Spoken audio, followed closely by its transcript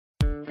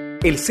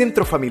El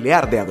Centro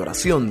Familiar de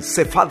Adoración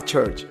Cephal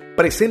Church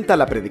presenta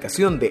la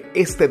predicación de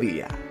este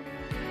día.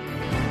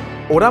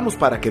 Oramos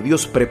para que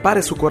Dios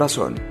prepare su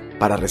corazón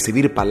para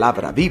recibir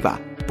palabra viva,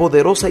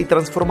 poderosa y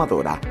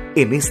transformadora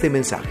en este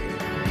mensaje.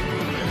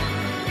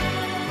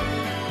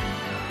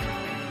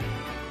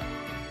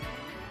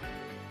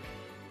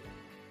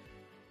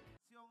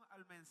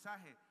 Al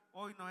mensaje,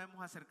 hoy nos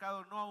hemos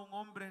acercado no a un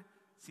hombre,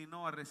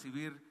 sino a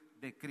recibir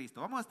de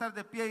Cristo. Vamos a estar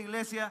de pie,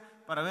 iglesia,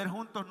 para ver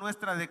juntos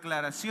nuestra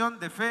declaración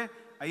de fe.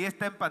 Ahí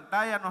está en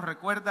pantalla, nos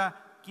recuerda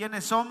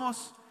quiénes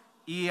somos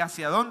y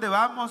hacia dónde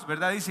vamos,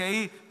 ¿verdad? Dice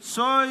ahí,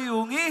 soy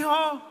un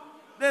hijo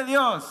de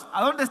Dios.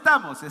 ¿A dónde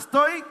estamos?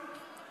 Estoy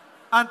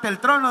ante el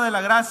trono de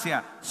la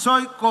gracia.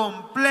 Soy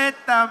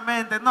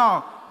completamente,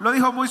 no, lo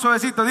dijo muy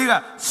suavecito,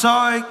 diga,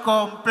 soy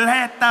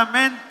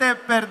completamente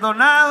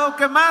perdonado.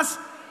 ¿Qué más?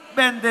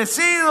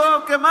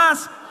 Bendecido. ¿Qué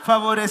más?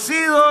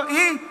 Favorecido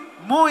y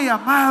muy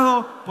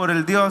amado por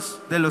el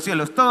Dios de los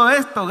cielos. Todo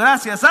esto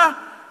gracias a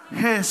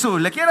Jesús.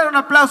 Le quiero dar un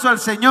aplauso al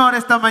Señor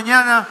esta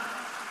mañana.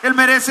 Él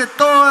merece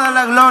toda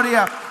la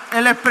gloria.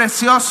 Él es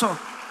precioso.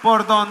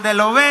 Por donde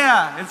lo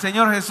vea, el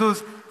Señor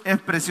Jesús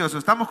es precioso.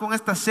 Estamos con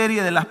esta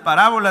serie de las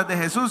parábolas de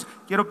Jesús.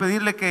 Quiero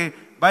pedirle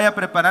que vaya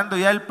preparando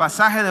ya el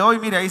pasaje de hoy.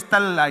 Mire, ahí está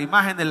la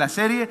imagen de la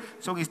serie.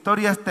 Son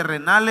historias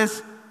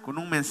terrenales con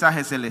un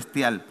mensaje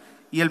celestial.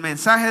 Y el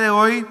mensaje de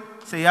hoy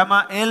se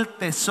llama El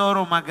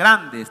Tesoro Más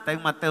Grande. Está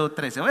en Mateo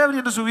 13. Voy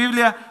abriendo su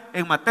Biblia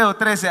en Mateo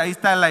 13. Ahí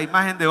está la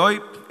imagen de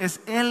hoy. Es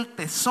el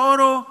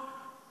tesoro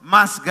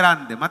más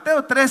grande.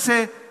 Mateo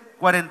 13,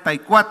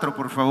 44,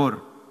 por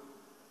favor.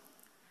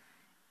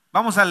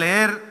 Vamos a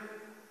leer.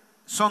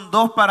 Son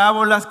dos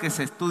parábolas que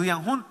se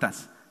estudian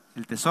juntas.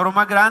 El tesoro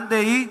más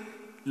grande y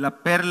la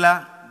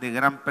perla de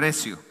gran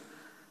precio.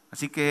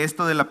 Así que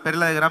esto de la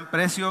perla de gran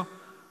precio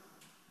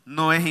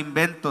no es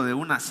invento de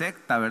una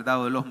secta, ¿verdad?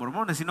 O de los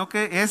mormones, sino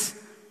que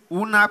es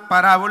una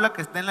parábola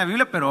que está en la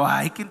Biblia, pero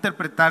hay que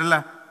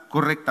interpretarla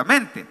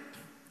correctamente.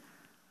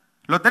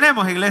 ¿Lo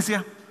tenemos,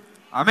 iglesia?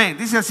 Amén.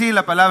 Dice así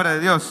la palabra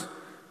de Dios.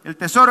 El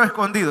tesoro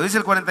escondido, dice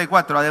el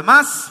 44.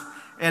 Además,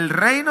 el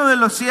reino de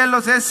los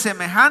cielos es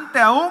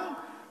semejante a un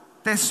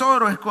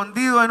tesoro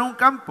escondido en un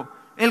campo,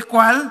 el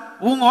cual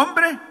un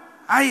hombre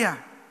halla.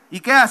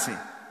 ¿Y qué hace?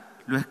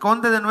 Lo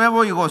esconde de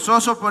nuevo y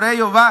gozoso por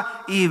ello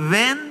va y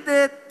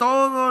vende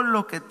todo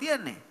lo que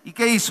tiene. ¿Y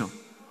qué hizo?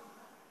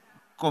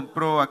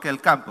 Compró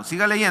aquel campo.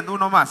 Siga leyendo,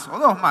 uno más o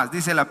dos más.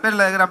 Dice la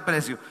perla de gran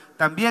precio.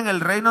 También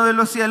el reino de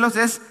los cielos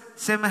es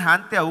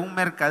semejante a un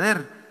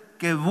mercader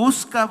que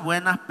busca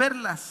buenas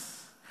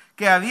perlas,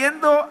 que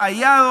habiendo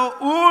hallado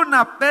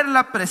una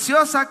perla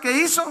preciosa,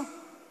 ¿qué hizo?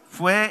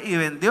 Fue y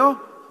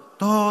vendió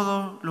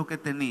todo lo que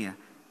tenía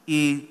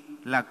y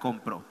la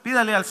compró.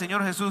 Pídale al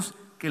Señor Jesús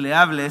que le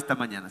hable esta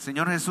mañana.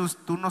 Señor Jesús,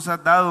 tú nos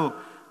has dado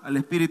al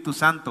Espíritu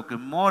Santo que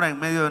mora en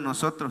medio de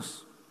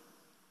nosotros.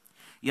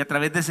 Y a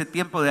través de ese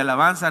tiempo de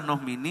alabanza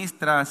nos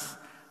ministras,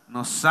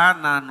 nos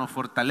sanas, nos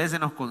fortaleces,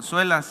 nos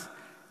consuelas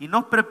y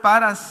nos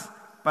preparas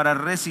para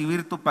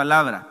recibir tu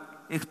palabra.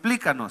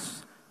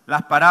 Explícanos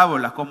las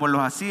parábolas como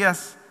los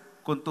hacías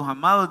con tus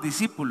amados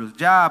discípulos,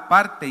 ya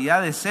aparte,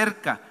 ya de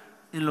cerca,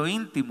 en lo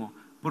íntimo,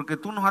 porque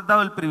tú nos has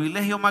dado el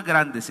privilegio más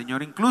grande,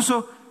 Señor,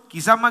 incluso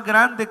quizá más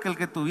grande que el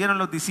que tuvieron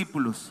los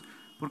discípulos,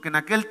 porque en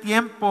aquel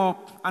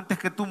tiempo, antes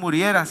que tú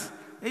murieras,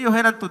 ellos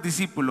eran tus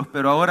discípulos,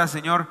 pero ahora,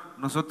 Señor,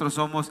 nosotros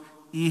somos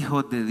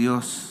hijos de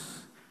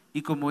Dios.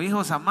 Y como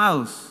hijos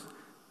amados,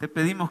 te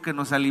pedimos que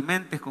nos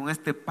alimentes con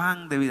este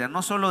pan de vida.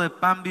 No solo de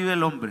pan vive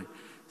el hombre,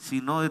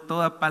 sino de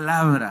toda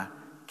palabra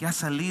que ha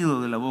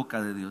salido de la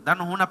boca de Dios.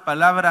 Danos una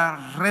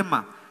palabra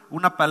rema,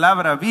 una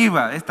palabra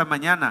viva esta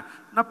mañana,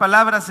 una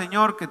palabra,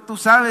 Señor, que tú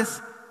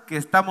sabes que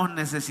estamos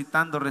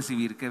necesitando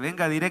recibir, que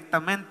venga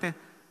directamente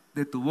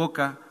de tu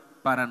boca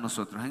para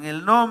nosotros. En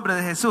el nombre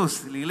de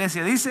Jesús, la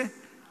iglesia dice,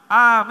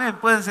 amén.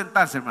 Pueden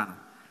sentarse, hermano.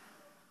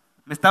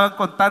 Me estaban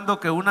contando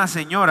que una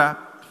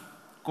señora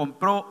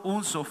compró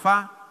un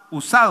sofá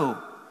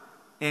usado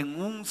en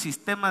un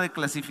sistema de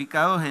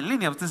clasificados en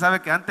línea. Usted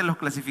sabe que antes los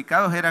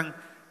clasificados eran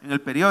en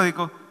el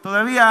periódico.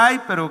 Todavía hay,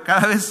 pero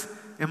cada vez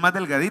es más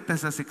delgadita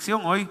esa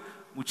sección. Hoy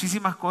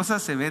muchísimas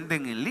cosas se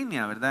venden en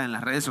línea, ¿verdad? En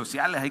las redes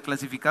sociales hay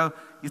clasificados.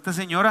 Y esta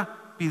señora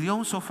pidió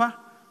un sofá,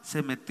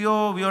 se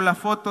metió, vio la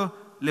foto,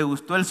 le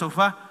gustó el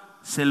sofá,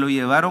 se lo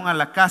llevaron a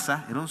la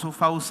casa, era un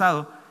sofá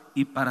usado,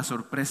 y para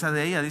sorpresa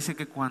de ella, dice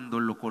que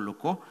cuando lo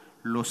colocó,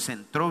 lo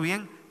centró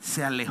bien,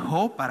 se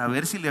alejó para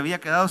ver si le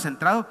había quedado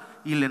centrado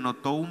y le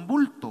notó un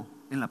bulto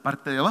en la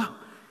parte de abajo.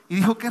 Y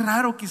dijo, qué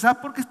raro, quizás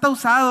porque está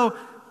usado,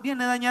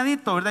 viene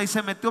dañadito, ¿verdad? Y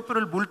se metió, pero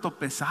el bulto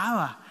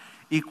pesaba.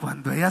 Y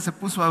cuando ella se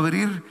puso a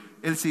abrir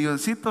el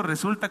silloncito,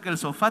 resulta que el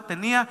sofá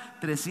tenía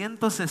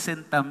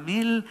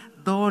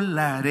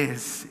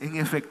 $360,000 en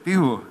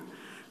efectivo.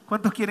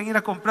 ¿Cuántos quieren ir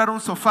a comprar un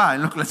sofá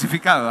en los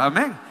clasificados?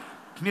 Amén.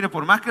 Mire,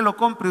 por más que lo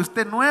compre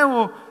usted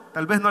nuevo,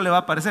 tal vez no le va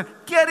a parecer.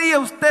 ¿Qué haría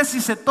usted si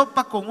se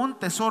topa con un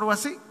tesoro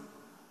así?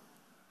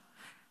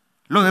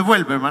 Lo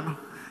devuelve, hermano.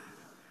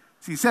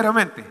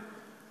 Sinceramente.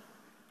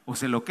 O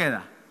se lo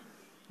queda.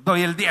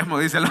 Doy el diezmo,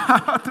 dice el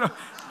otro.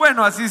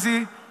 Bueno, así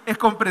sí, es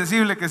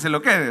comprensible que se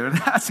lo quede,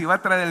 ¿verdad? Si va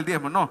a traer el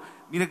diezmo. No,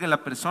 mire que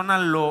la persona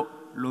lo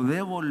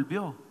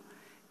devolvió.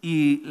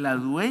 Y la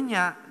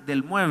dueña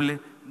del mueble,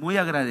 muy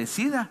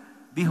agradecida,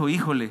 dijo: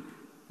 híjole,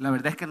 la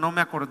verdad es que no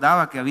me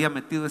acordaba que había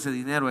metido ese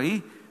dinero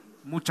ahí.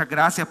 Muchas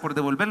gracias por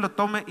devolverlo,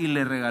 tome. Y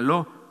le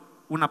regaló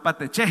una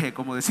pata de cheje,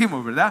 como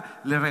decimos, ¿verdad?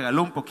 Le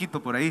regaló un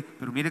poquito por ahí.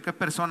 Pero mire qué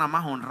persona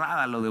más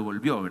honrada lo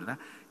devolvió, ¿verdad?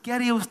 ¿Qué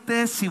haría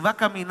usted si va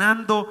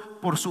caminando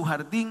por su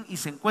jardín y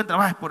se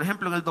encuentra, por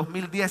ejemplo, en el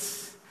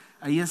 2010,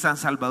 ahí en San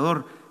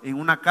Salvador, en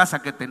una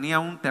casa que tenía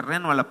un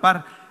terreno a la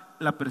par?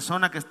 La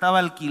persona que estaba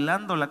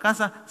alquilando la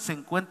casa se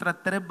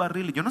encuentra 3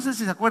 barriles. Yo no sé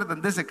si se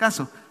acuerdan de ese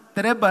caso.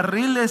 3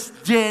 barriles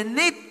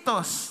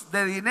llenitos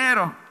de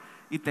dinero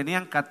y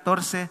tenían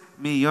 14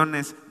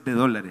 millones de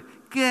dólares.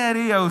 ¿Qué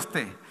haría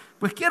usted?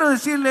 Pues quiero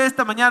decirle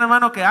esta mañana,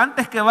 hermano, que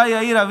antes que vaya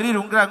a ir a abrir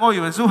un gran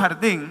hoyo en su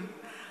jardín,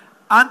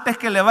 antes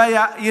que le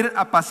vaya a ir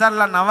a pasar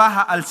la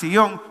navaja al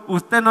sillón,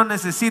 usted no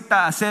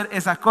necesita hacer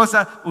esas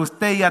cosas.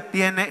 Usted ya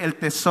tiene el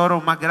tesoro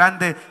más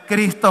grande.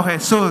 Cristo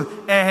Jesús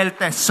es el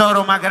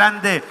tesoro más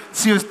grande.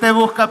 Si usted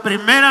busca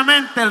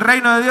primeramente el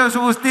reino de Dios y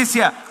su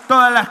justicia,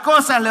 todas las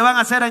cosas le van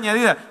a ser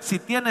añadidas. Si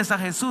tienes a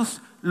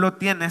Jesús, lo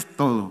tienes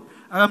todo.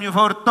 Hágame un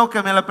favor,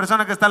 tóqueme a la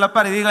persona que está a la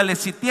par y dígale: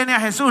 si tiene a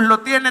Jesús, lo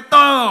tiene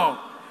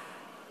todo.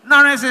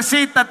 No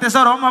necesita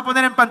tesoro. Vamos a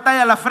poner en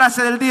pantalla la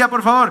frase del día,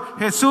 por favor.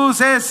 Jesús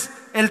es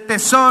el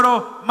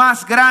tesoro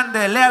más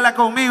grande. Léala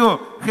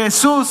conmigo.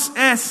 Jesús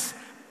es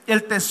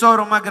el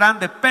tesoro más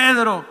grande.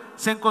 Pedro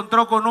se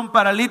encontró con un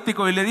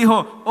paralítico y le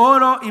dijo: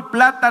 oro y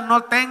plata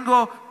no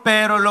tengo,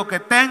 pero lo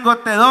que tengo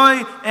te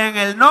doy. En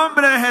el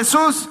nombre de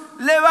Jesús,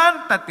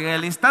 levántate. Y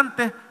al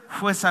instante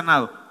fue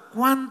sanado.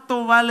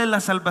 ¿Cuánto vale la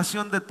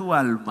salvación de tu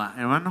alma,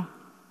 hermano?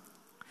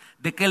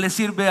 ¿De qué le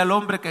sirve al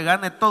hombre que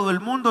gane todo el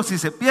mundo si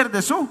se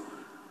pierde su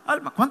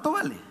alma? ¿Cuánto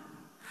vale?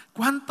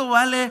 ¿Cuánto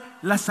vale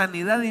la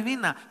sanidad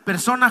divina?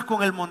 Personas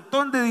con el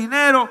montón de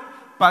dinero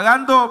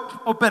pagando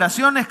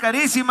operaciones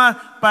carísimas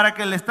para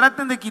que les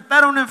traten de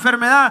quitar una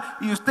enfermedad,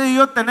 y usted y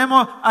yo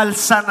tenemos al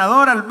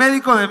sanador, al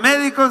médico de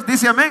médicos.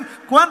 Dice amén.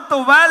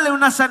 ¿Cuánto vale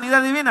una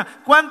sanidad divina?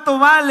 ¿Cuánto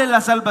vale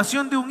la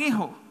salvación de un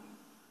hijo?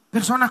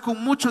 Personas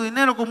con mucho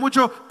dinero, con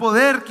mucho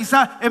poder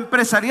quizás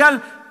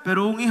empresarial,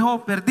 pero un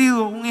hijo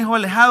perdido, un hijo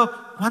alejado.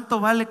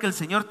 ¿Cuánto vale que el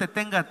Señor te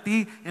tenga a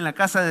ti en la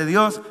casa de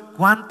Dios?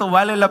 ¿Cuánto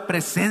vale la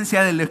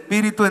presencia del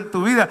Espíritu en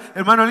tu vida?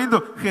 Hermano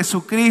lindo,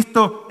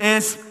 Jesucristo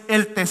es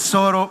el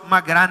tesoro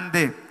más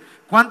grande.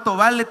 ¿Cuánto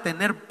vale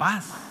tener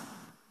paz?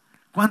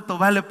 ¿Cuánto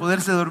vale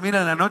poderse dormir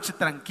en la noche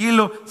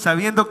tranquilo,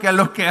 sabiendo que a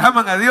los que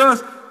aman a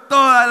Dios,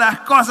 todas las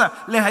cosas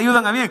les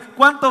ayudan a bien?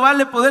 ¿Cuánto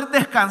vale poder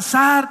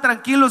descansar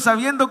tranquilo,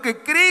 sabiendo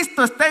que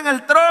Cristo está en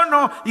el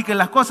trono y que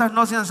las cosas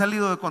no se han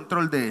salido de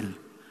control de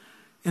Él?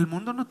 El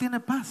mundo no tiene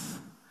paz.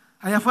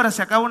 Allá afuera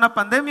se acaba una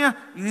pandemia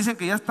y dicen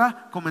que ya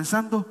está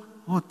comenzando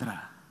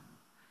otra.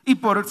 Y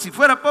por si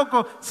fuera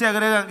poco, se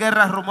agregan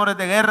guerras, rumores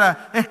de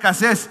guerra,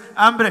 escasez,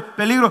 hambre,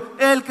 peligro.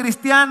 El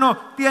cristiano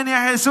tiene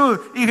a Jesús,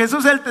 y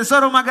Jesús es el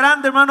tesoro más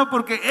grande, hermano,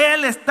 porque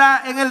Él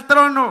está en el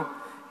trono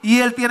y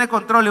Él tiene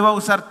control y va a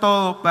usar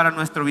todo para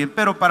nuestro bien.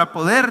 Pero para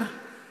poder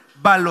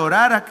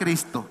valorar a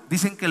Cristo,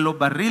 dicen que los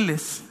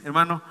barriles,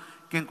 hermano,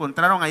 que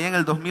encontraron allá en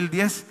el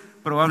 2010,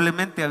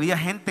 probablemente había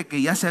gente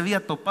que ya se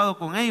había topado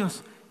con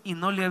ellos y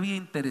no le había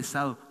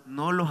interesado,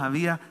 no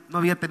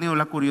había tenido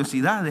la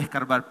curiosidad de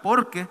escarbar,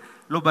 porque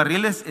los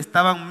barriles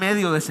estaban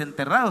medio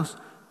desenterrados,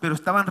 pero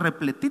estaban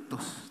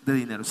repletitos de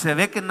dinero. Se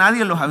ve que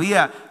nadie los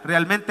había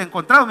realmente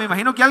encontrado. Me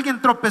imagino que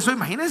alguien tropezó.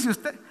 Imagínese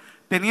usted,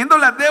 teniendo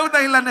las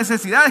deudas y las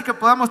necesidades que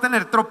podamos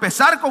tener,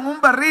 tropezar con un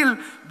barril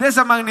de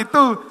esa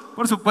magnitud.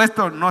 Por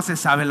supuesto, no se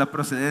sabe la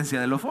procedencia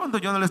de los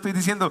fondos. Yo no le estoy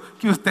diciendo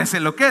que usted se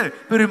lo quede,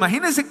 pero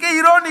imagínese qué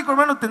irónico,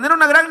 hermano, tener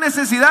una gran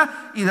necesidad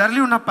y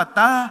darle una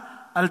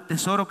patada al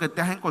tesoro que te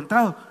has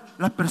encontrado.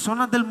 Las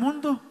personas del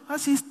mundo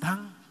así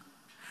están.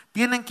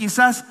 Tienen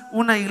quizás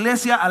una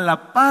iglesia a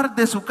la par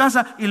de su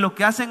casa y lo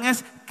que hacen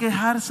es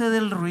quejarse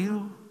del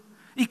ruido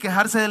y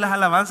quejarse de las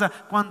alabanzas,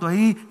 cuando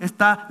ahí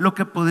está lo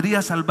que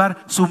podría salvar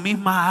su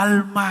misma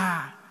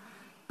alma.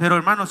 Pero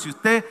hermano, si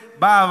usted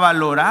va a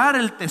valorar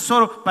el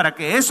tesoro, para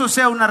que eso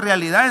sea una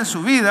realidad en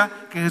su vida,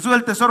 que Jesús es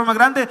el tesoro más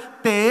grande,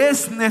 te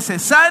es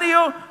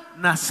necesario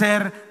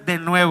nacer de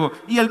nuevo.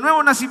 Y el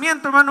nuevo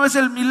nacimiento, hermano, es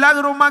el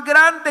milagro más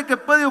grande que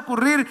puede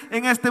ocurrir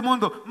en este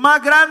mundo.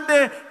 Más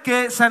grande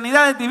que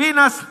sanidades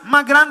divinas,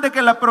 más grande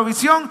que la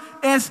provisión,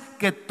 es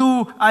que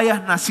tú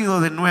hayas nacido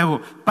de nuevo,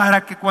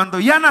 para que cuando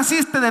ya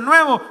naciste de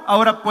nuevo,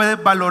 ahora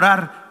puedes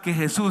valorar que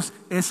Jesús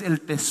es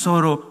el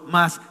tesoro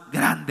más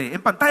grande.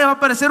 En pantalla va a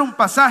aparecer un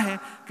pasaje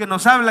que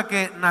nos habla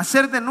que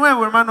nacer de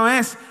nuevo, hermano,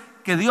 es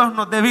que Dios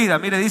nos dé vida.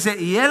 Mire,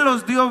 dice: y Él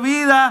os dio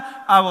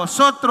vida a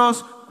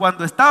vosotros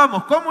cuando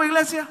estábamos, ¿cómo,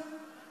 iglesia?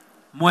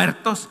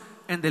 Muertos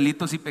en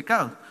delitos y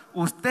pecados.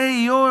 Usted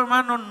y yo,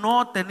 hermano,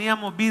 no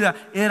teníamos vida,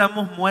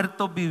 éramos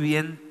muertos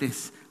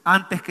vivientes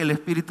antes que el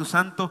Espíritu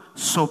Santo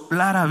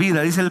soplara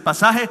vida. Dice el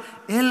pasaje: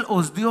 Él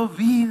os dio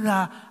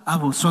vida a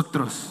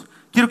vosotros.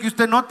 Quiero que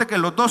usted note que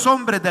los dos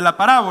hombres de la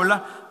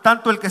parábola,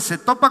 tanto el que se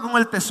topa con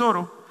el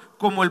tesoro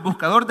como el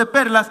buscador de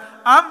perlas,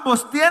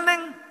 ambos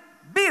tienen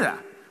vida.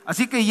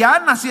 Así que ya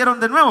nacieron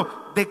de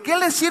nuevo. ¿De qué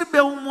le sirve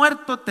a un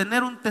muerto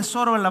tener un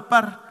tesoro a la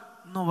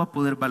par? No va a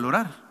poder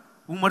valorar.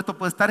 Un muerto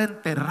puede estar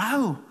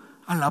enterrado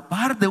a la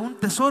par de un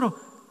tesoro,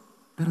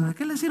 pero ¿de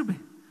qué le sirve?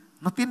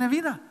 No tiene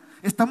vida,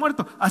 está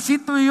muerto. Así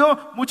tú y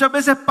yo muchas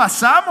veces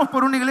pasamos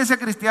por una iglesia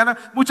cristiana,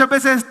 muchas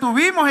veces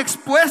estuvimos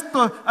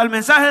expuestos al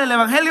mensaje del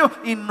evangelio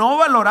y no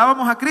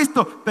valorábamos a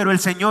Cristo, pero el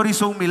Señor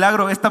hizo un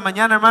milagro esta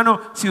mañana,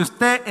 hermano. Si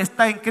usted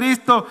está en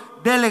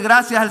Cristo, dele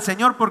gracias al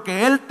Señor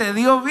porque Él te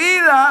dio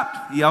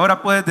vida y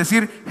ahora puedes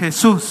decir: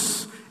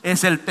 Jesús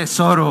es el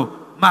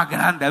tesoro más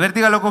grande. A ver,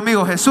 dígalo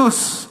conmigo: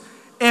 Jesús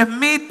es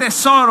mi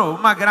tesoro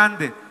más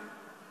grande.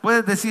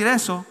 Puedes decir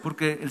eso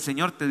porque el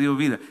Señor te dio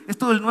vida.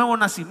 Esto del nuevo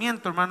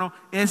nacimiento, hermano,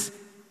 es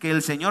que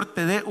el Señor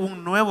te dé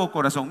un nuevo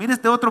corazón. Mira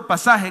este otro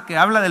pasaje que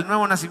habla del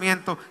nuevo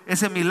nacimiento,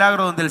 ese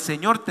milagro donde el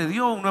Señor te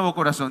dio un nuevo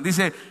corazón.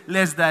 Dice: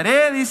 les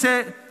daré,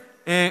 dice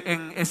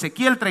en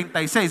Ezequiel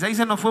 36, ahí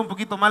se nos fue un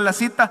poquito mal la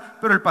cita,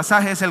 pero el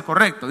pasaje es el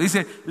correcto.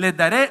 Dice: les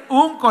daré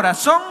un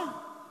corazón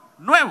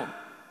nuevo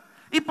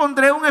y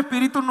pondré un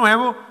espíritu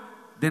nuevo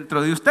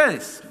dentro de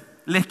ustedes.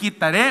 Les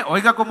quitaré,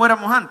 oiga cómo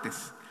éramos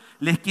antes,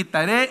 les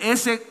quitaré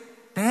ese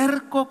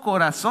terco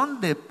corazón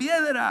de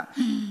piedra.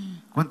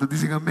 ¿Cuántos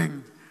dicen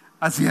amén?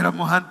 Así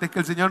éramos antes, que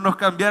el Señor nos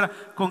cambiara,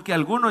 con que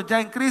algunos ya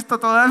en Cristo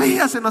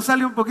todavía se nos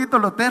sale un poquito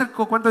lo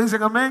terco. ¿Cuántos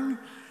dicen amén?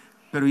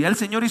 Pero ya el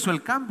Señor hizo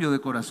el cambio de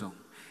corazón.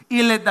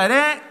 Y les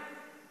daré,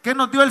 ¿qué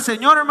nos dio el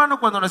Señor, hermano,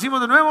 cuando nacimos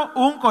de nuevo?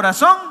 Un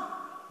corazón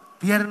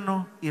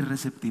tierno y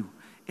receptivo.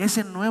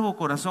 Ese nuevo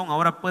corazón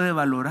ahora puede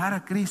valorar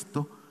a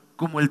Cristo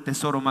como el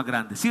tesoro más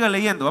grande. Siga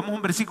leyendo, vamos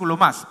un versículo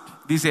más.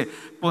 Dice: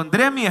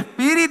 pondré mi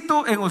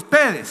espíritu en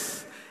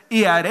ustedes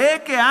y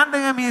haré que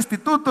anden en mis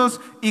institutos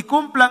y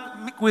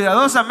cumplan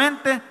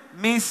cuidadosamente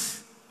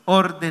mis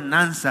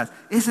ordenanzas.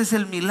 Ese es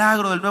el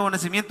milagro del nuevo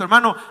nacimiento,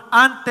 hermano.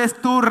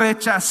 Antes tú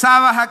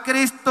rechazabas a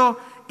Cristo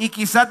y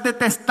quizás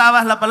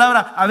detestabas la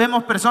palabra.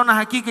 Habemos personas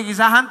aquí que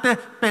quizás antes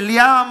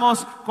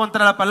peleábamos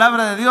contra la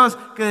palabra de Dios,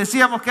 que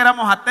decíamos que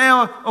éramos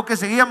ateos o que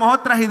seguíamos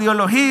otras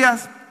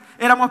ideologías.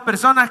 Éramos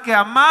personas que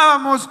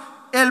amábamos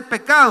el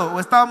pecado o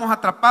estábamos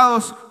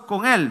atrapados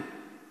con él.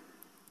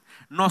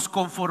 Nos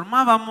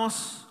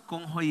conformábamos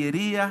con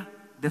joyería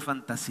de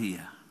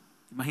fantasía.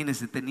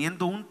 Imagínense,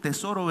 teniendo un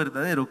tesoro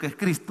verdadero que es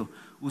Cristo,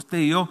 usted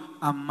y yo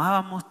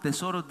amábamos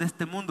tesoros de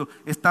este mundo.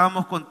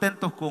 Estábamos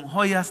contentos con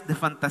joyas de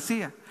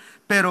fantasía.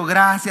 Pero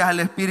gracias al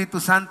Espíritu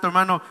Santo,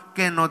 hermano,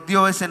 que nos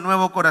dio ese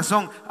nuevo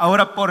corazón,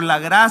 ahora por la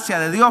gracia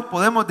de Dios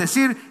podemos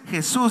decir: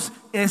 Jesús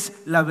es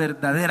la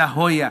verdadera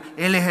joya.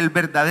 Él es el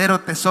verdadero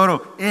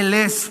tesoro. Él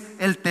es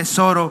el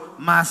tesoro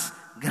más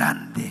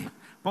grande.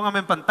 Póngame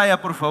en pantalla,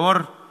 por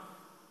favor,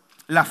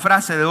 la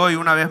frase de hoy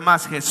una vez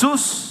más: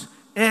 Jesús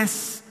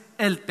es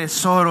el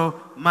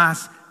tesoro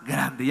más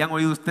grande. ¿Ya han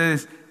oído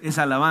ustedes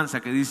esa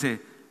alabanza que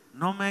dice: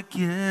 no me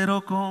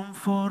quiero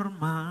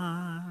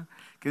conformar?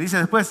 Que dice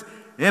después: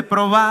 he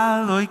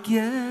probado y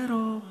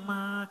quiero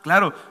más.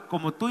 Claro,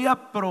 como tú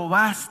ya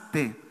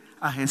probaste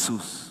a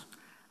Jesús,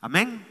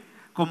 amén,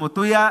 como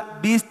tú ya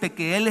viste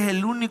que Él es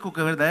el único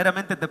que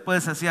verdaderamente te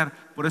puede saciar,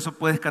 por eso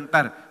puedes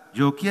cantar: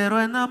 yo quiero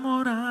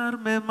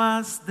enamorarme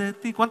más de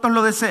ti. ¿Cuántos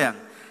lo desean?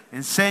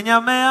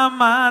 Enséñame a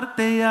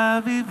amarte y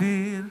a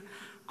vivir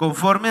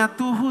conforme a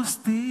tu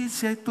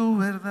justicia y tu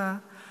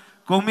verdad.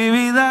 Con mi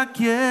vida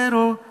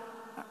quiero.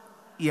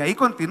 Y ahí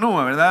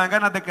continúa, ¿verdad? Dan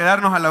ganas de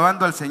quedarnos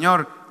alabando al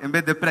Señor en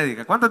vez de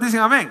prédica. ¿Cuántos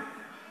dicen amén?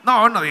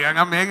 No, no digan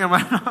amén,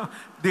 hermano.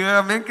 Digan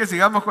amén, que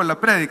sigamos con la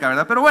prédica,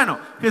 ¿verdad? Pero bueno,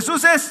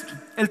 Jesús es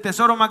el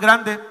tesoro más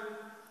grande.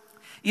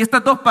 Y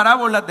estas dos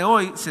parábolas de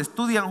hoy se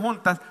estudian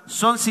juntas,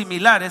 son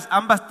similares.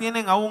 Ambas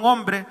tienen a un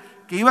hombre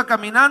que iba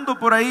caminando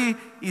por ahí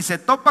y se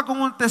topa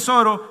con un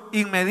tesoro.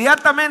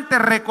 Inmediatamente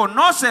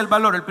reconoce el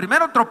valor. El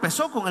primero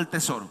tropezó con el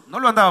tesoro, no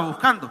lo andaba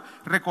buscando.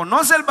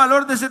 Reconoce el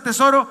valor de ese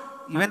tesoro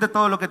y vende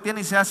todo lo que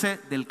tiene y se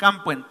hace del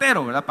campo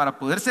entero, ¿verdad? Para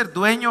poder ser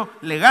dueño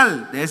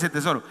legal de ese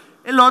tesoro.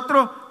 El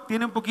otro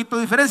tiene un poquito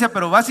de diferencia,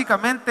 pero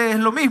básicamente es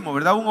lo mismo,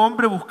 ¿verdad? Un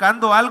hombre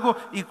buscando algo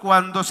y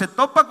cuando se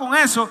topa con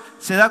eso,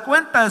 se da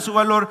cuenta de su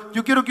valor.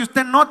 Yo quiero que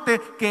usted note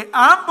que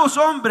ambos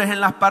hombres en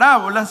las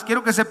parábolas,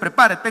 quiero que se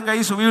prepare, tenga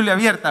ahí su Biblia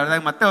abierta, ¿verdad?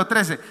 En Mateo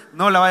 13,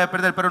 no la vaya a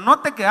perder, pero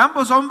note que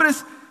ambos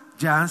hombres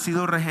ya han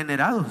sido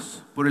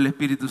regenerados por el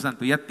Espíritu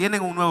Santo, ya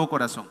tienen un nuevo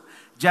corazón.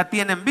 Ya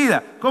tienen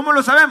vida. ¿Cómo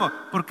lo sabemos?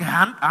 Porque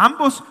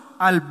ambos,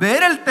 al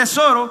ver el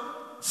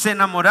tesoro, se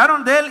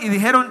enamoraron de él y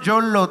dijeron: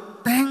 yo lo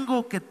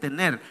tengo que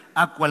tener.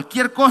 A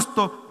cualquier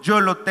costo,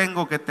 yo lo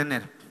tengo que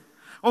tener.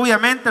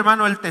 Obviamente,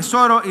 hermano, el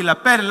tesoro y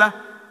la perla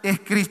es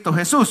Cristo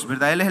Jesús,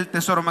 ¿verdad? Él es el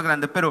tesoro más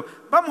grande. Pero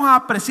vamos a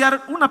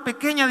apreciar una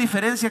pequeña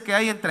diferencia que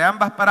hay entre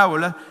ambas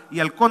parábolas y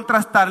al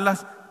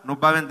contrastarlas nos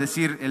va a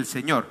bendecir el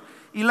Señor.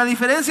 Y la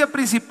diferencia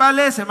principal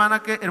es,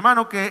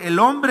 hermano, que el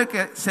hombre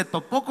que se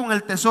topó con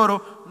el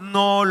tesoro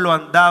no lo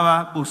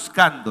andaba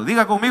buscando.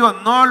 Diga conmigo: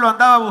 no lo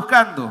andaba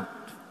buscando.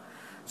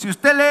 Si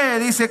usted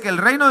lee, dice que el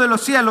reino de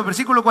los cielos,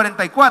 versículo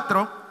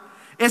 44,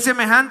 es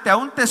semejante a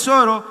un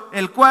tesoro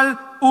el cual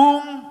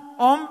un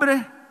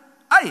hombre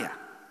halla.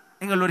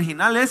 En el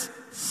original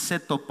se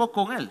topó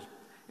con él.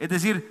 Es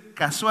decir,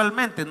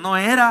 casualmente, no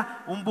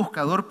era un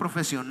buscador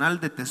profesional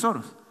de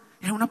tesoros.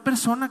 Era una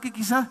persona que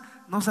quizás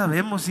no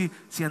sabemos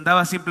si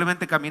andaba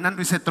simplemente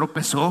caminando y se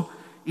tropezó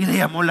y le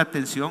llamó la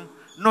atención.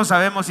 No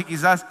sabemos si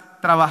quizás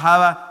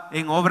trabajaba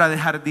en obra de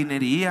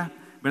jardinería,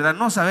 ¿verdad?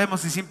 No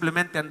sabemos si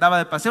simplemente andaba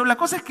de paseo. La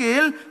cosa es que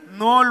él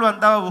no lo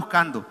andaba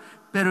buscando,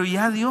 pero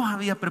ya Dios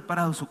había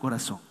preparado su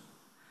corazón.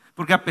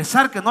 Porque a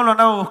pesar que no lo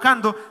andaba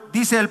buscando,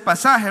 dice el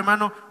pasaje,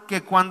 hermano,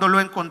 que cuando lo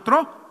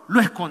encontró,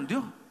 lo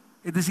escondió.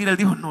 Es decir, él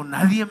dijo, no,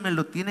 nadie me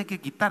lo tiene que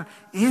quitar.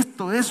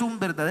 Esto es un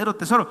verdadero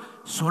tesoro.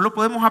 Solo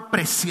podemos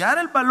apreciar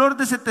el valor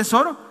de ese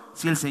tesoro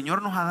si el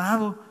Señor nos ha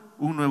dado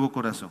un nuevo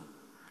corazón.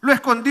 Lo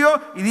escondió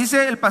y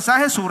dice el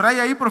pasaje,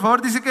 subraya ahí por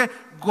favor, dice que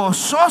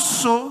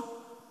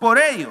gozoso por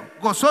ello,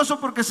 gozoso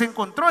porque se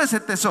encontró ese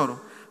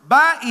tesoro.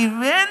 Va y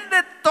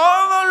vende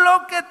todo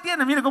lo que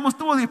tiene. Mire cómo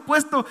estuvo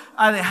dispuesto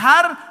a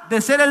dejar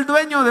de ser el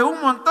dueño de un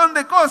montón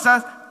de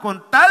cosas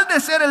con tal de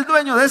ser el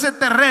dueño de ese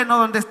terreno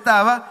donde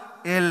estaba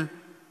el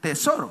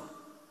tesoro.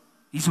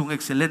 Hizo un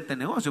excelente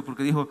negocio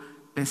porque dijo,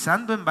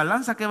 pesando en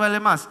balanza, ¿qué vale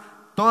más?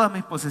 ¿Todas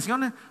mis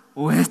posesiones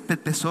o este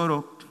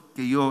tesoro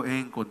que yo he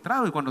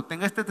encontrado? Y cuando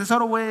tenga este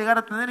tesoro voy a llegar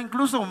a tener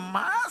incluso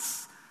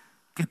más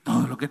que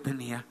todo lo que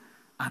tenía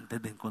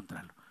antes de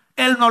encontrarlo.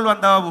 Él no lo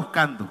andaba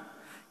buscando.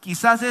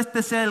 Quizás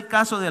este sea el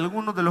caso de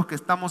algunos de los que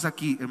estamos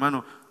aquí,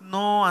 hermano.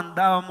 No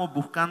andábamos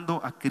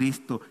buscando a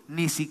Cristo,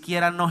 ni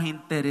siquiera nos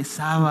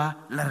interesaba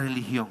la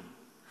religión.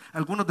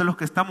 Algunos de los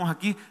que estamos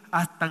aquí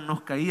hasta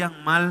nos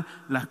caían mal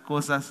las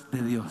cosas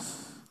de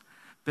Dios.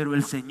 Pero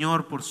el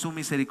Señor, por su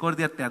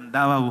misericordia, te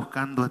andaba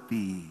buscando a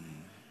ti.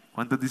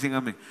 ¿Cuántos dicen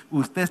amén?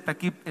 Usted está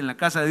aquí en la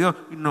casa de Dios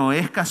y no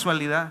es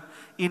casualidad.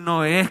 Y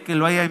no es que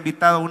lo haya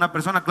invitado a una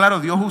persona. Claro,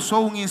 Dios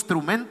usó un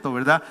instrumento,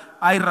 ¿verdad?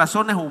 Hay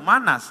razones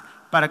humanas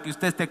para que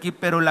usted esté aquí,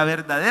 pero la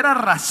verdadera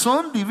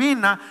razón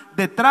divina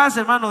detrás,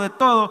 hermano, de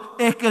todo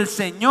es que el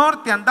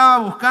Señor te andaba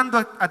buscando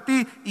a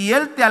ti y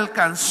Él te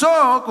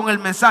alcanzó con el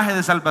mensaje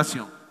de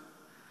salvación.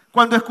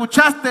 Cuando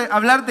escuchaste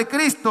hablar de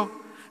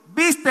Cristo,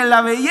 viste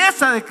la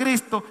belleza de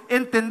Cristo,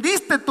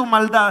 entendiste tu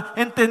maldad,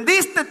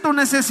 entendiste tu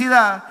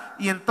necesidad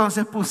y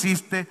entonces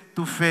pusiste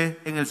tu fe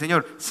en el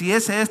Señor. Si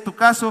ese es tu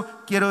caso,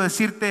 quiero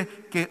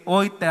decirte que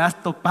hoy te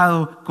has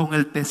topado con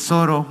el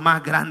tesoro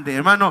más grande.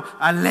 Hermano,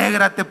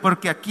 alégrate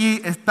porque aquí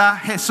está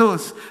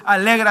Jesús.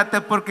 Alégrate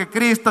porque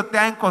Cristo te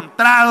ha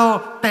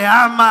encontrado, te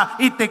ama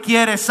y te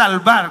quiere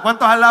salvar.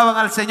 ¿Cuántos alaban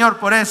al Señor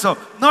por eso?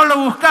 No lo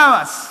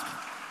buscabas.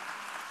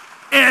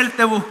 Él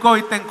te buscó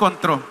y te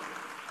encontró.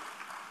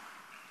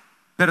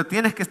 Pero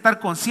tienes que estar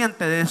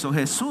consciente de eso.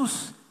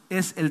 Jesús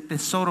es el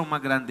tesoro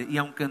más grande. Y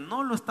aunque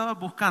no lo estabas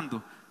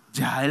buscando,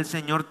 ya el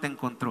Señor te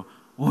encontró.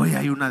 Hoy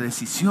hay una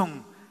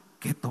decisión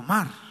que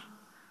tomar.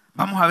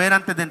 Vamos a ver,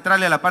 antes de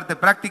entrarle a la parte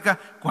práctica,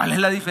 cuál es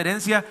la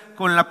diferencia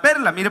con la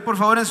perla. Mire por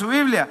favor en su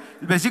Biblia,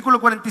 el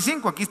versículo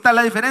 45, aquí está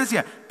la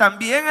diferencia.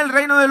 También el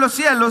reino de los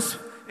cielos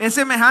es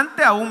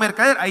semejante a un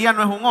mercader. Ahí ya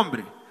no es un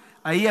hombre,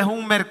 ahí es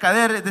un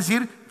mercader, es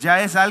decir,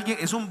 ya es alguien,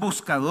 es un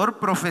buscador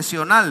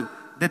profesional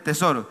de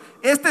tesoros.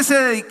 Este se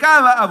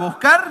dedicaba a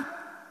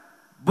buscar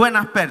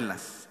buenas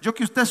perlas. Yo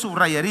que usted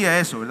subrayaría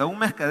eso, ¿verdad? Un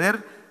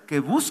mercader que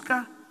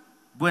busca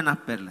buenas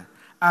perlas.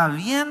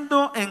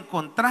 Habiendo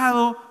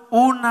encontrado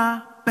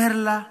una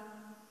perla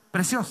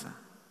preciosa,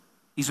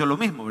 hizo lo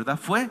mismo, ¿verdad?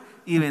 Fue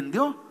y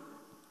vendió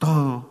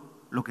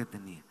todo lo que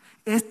tenía.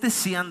 Este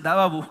sí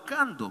andaba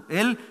buscando,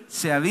 él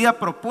se había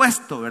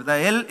propuesto, ¿verdad?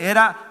 Él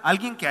era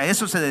alguien que a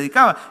eso se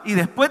dedicaba. Y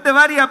después de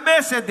varias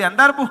veces de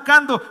andar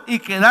buscando y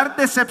quedar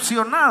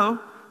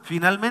decepcionado,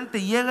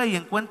 finalmente llega y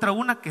encuentra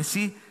una que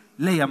sí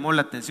le llamó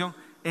la atención.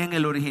 En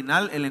el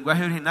original, el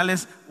lenguaje original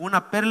es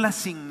una perla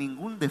sin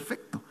ningún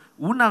defecto.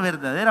 Una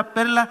verdadera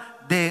perla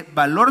de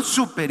valor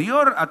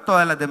superior a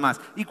todas las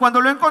demás. Y cuando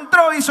lo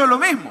encontró hizo lo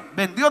mismo.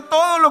 Vendió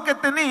todo lo que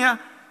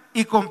tenía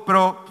y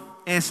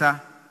compró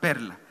esa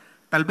perla.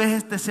 Tal vez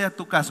este sea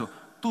tu caso.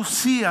 Tú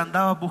sí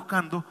andabas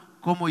buscando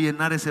cómo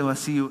llenar ese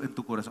vacío en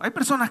tu corazón. Hay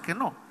personas que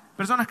no.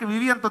 Personas que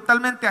vivían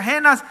totalmente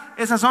ajenas.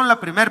 Esas son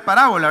la primer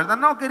parábola, ¿verdad?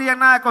 No querían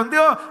nada con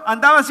Dios.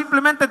 Andaban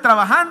simplemente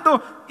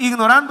trabajando,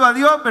 ignorando a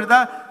Dios,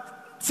 ¿verdad?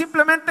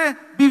 Simplemente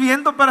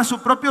viviendo para su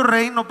propio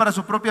reino, para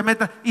sus propias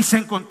metas, y se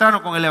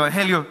encontraron con el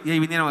evangelio y ahí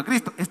vinieron a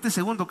Cristo. Este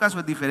segundo caso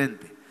es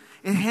diferente.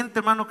 Es gente,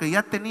 hermano, que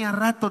ya tenía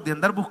ratos de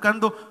andar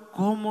buscando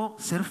cómo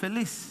ser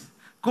feliz,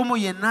 cómo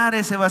llenar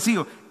ese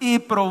vacío, y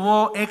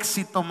probó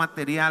éxito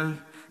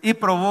material, y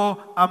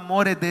probó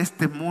amores de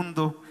este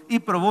mundo, y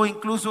probó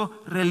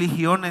incluso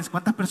religiones.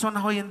 ¿Cuántas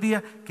personas hoy en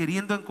día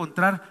queriendo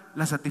encontrar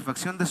la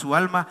satisfacción de su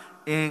alma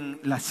en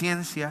la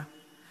ciencia,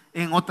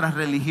 en otras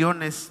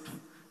religiones?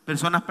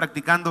 Personas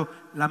practicando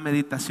la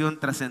meditación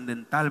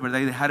trascendental, ¿verdad?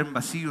 Y dejar en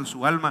vacío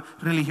su alma,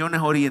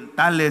 religiones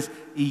orientales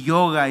y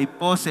yoga y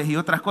poses y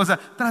otras cosas,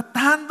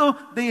 tratando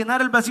de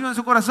llenar el vacío en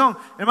su corazón.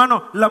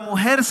 Hermano, la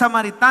mujer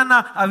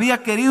samaritana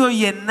había querido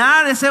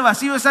llenar ese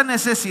vacío, esa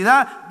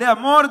necesidad de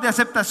amor, de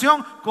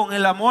aceptación, con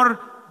el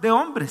amor de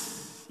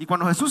hombres. Y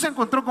cuando Jesús se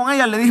encontró con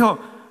ella, le dijo,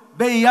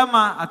 ve y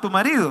ama a tu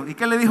marido. ¿Y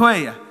qué le dijo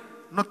ella?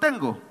 No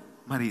tengo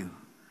marido.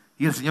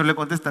 Y el Señor le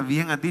contesta,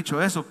 bien has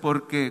dicho eso,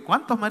 porque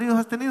 ¿cuántos maridos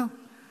has tenido?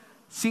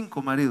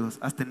 5 maridos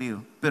has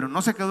tenido, pero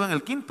no se quedó en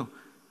el 5º,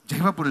 ya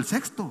iba por el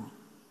 6º.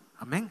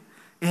 Amén.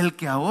 El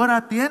que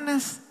ahora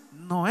tienes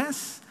no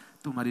es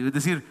tu marido, es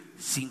decir,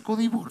 5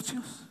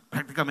 divorcios,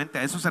 prácticamente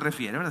a eso se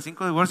refiere, ¿verdad?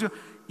 5 divorcios,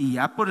 y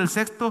ya por el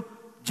 6º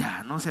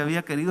ya no se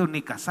había querido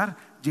ni casar,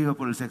 ya iba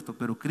por el 6º,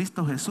 pero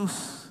Cristo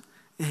Jesús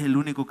es el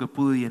único que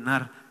pudo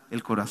llenar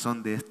el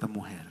corazón de esta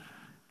mujer.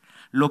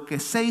 Lo que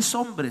 6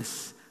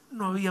 hombres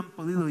no habían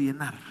podido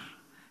llenar,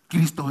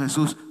 Cristo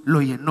Jesús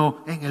lo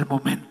llenó en el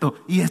momento.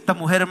 Y esta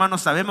mujer,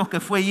 hermanos, sabemos que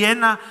fue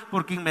llena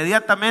porque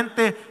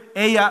inmediatamente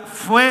ella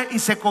fue y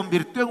se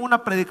convirtió en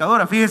una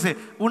predicadora. Fíjese,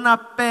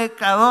 una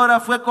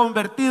pecadora fue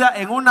convertida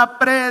en una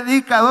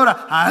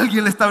predicadora. A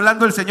alguien le está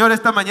hablando el Señor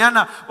esta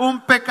mañana.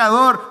 Un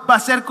pecador va a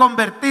ser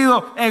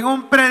convertido en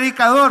un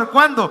predicador.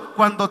 ¿Cuándo?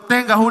 Cuando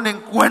tengas un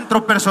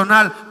encuentro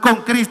personal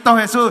con Cristo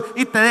Jesús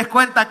y te des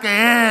cuenta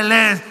que Él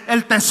es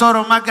el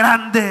tesoro más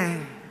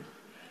grande.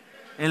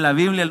 En la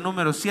Biblia el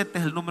número 7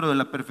 es el número de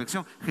la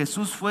perfección.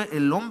 Jesús fue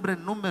el hombre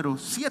número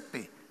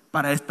 7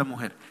 para esta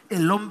mujer,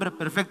 el hombre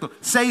perfecto.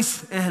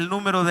 6 es el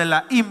número de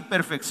la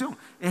imperfección,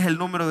 es el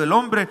número del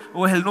hombre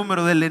o es el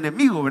número del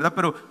enemigo, ¿verdad?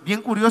 Pero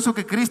bien curioso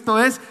que Cristo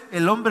es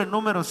el hombre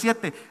número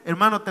 7.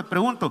 Hermano, te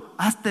pregunto,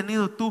 ¿has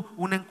tenido tú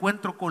un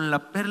encuentro con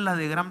la perla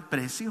de gran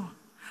precio?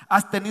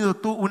 ¿Has tenido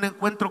tú un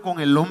encuentro con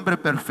el hombre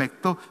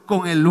perfecto,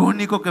 con el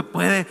único que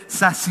puede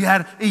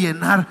saciar y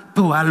llenar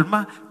tu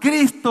alma?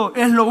 Cristo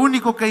es lo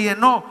único que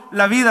llenó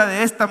la vida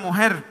de esta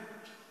mujer,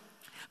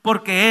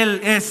 porque Él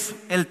es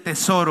el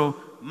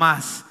tesoro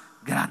más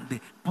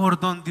grande. Por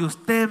donde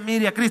usted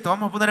mire a Cristo,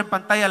 vamos a poner en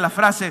pantalla la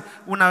frase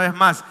una vez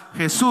más: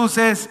 Jesús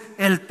es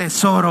el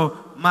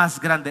tesoro más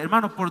grande.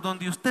 Hermano, por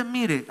donde usted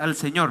mire al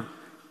Señor,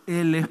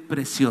 Él es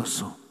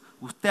precioso.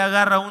 Usted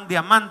agarra un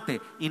diamante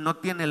y no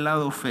tiene el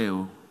lado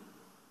feo.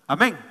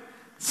 Amén.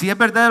 Si es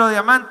verdadero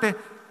diamante,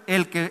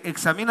 el que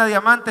examina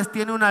diamantes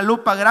tiene una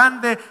lupa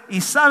grande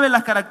y sabe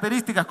las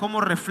características,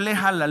 cómo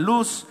refleja la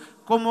luz,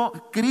 cómo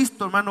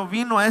Cristo, hermano,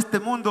 vino a este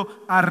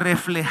mundo a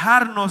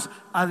reflejarnos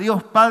a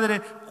Dios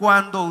Padre.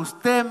 Cuando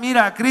usted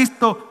mira a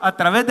Cristo a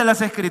través de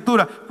las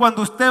Escrituras,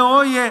 cuando usted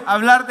oye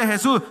hablar de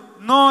Jesús,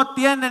 no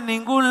tiene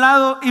ningún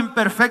lado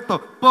imperfecto.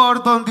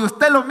 Por donde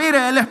usted lo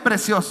mire, Él es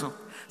precioso.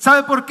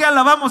 ¿Sabe por qué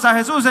alabamos a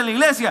Jesús en la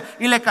iglesia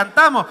y le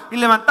cantamos y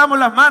levantamos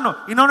las manos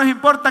y no nos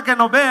importa que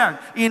nos vean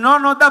y no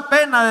nos da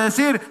pena de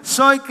decir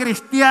soy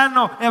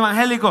cristiano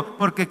evangélico?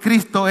 Porque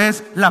Cristo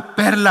es la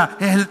perla,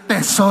 es el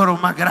tesoro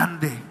más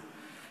grande.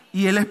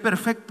 Y Él es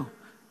perfecto,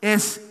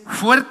 es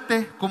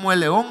fuerte como el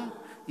león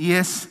y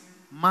es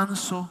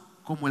manso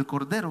como el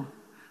cordero.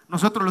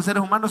 Nosotros los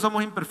seres humanos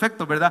somos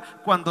imperfectos, ¿verdad?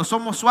 Cuando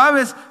somos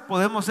suaves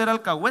podemos ser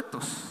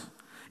alcahuetos.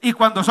 Y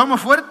cuando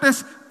somos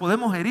fuertes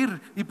podemos herir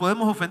y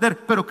podemos ofender.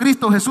 Pero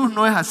Cristo Jesús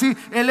no es así.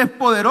 Él es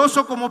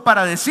poderoso como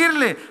para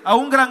decirle a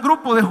un gran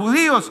grupo de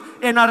judíos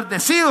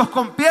enardecidos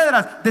con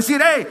piedras,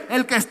 decir: hey,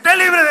 el que esté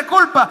libre de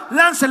culpa,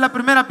 lance la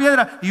primera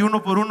piedra. Y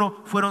uno por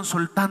uno fueron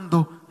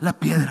soltando la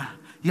piedra.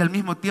 Y al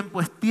mismo tiempo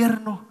es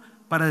tierno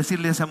para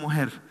decirle a esa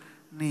mujer: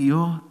 ni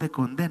yo te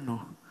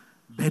condeno,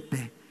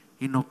 vete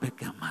y no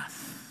peques más.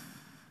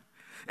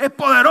 Es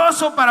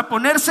poderoso para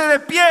ponerse de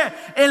pie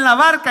en la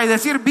barca y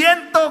decir: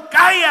 viento,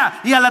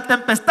 calla, y a la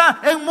tempestad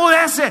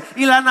enmudece,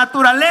 y la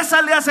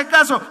naturaleza le hace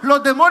caso,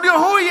 los demonios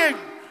huyen.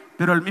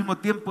 Pero al mismo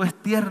tiempo es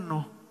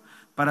tierno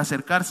para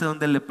acercarse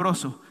donde el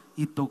leproso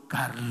y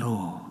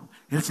tocarlo.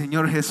 El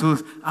Señor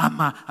Jesús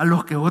ama a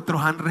los que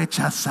otros han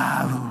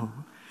rechazado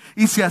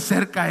y se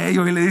acerca a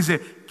ellos y le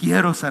dice: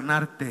 quiero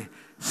sanarte,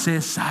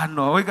 sé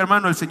sano. Oiga,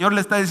 hermano, el Señor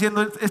le está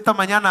diciendo esta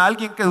mañana a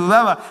alguien que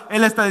dudaba,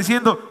 Él está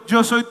diciendo: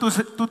 yo soy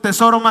tu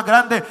tesoro más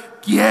grande,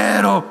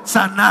 quiero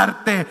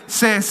sanarte,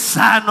 sé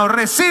sano.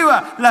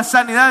 Reciba la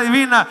sanidad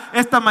divina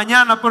esta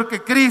mañana,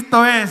 porque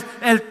Cristo es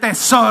el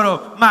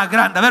tesoro más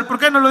grande. A ver, ¿por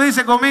qué no lo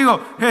dice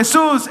conmigo?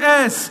 Jesús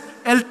es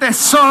el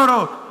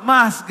tesoro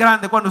más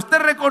grande. Cuando usted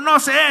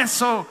reconoce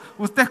eso,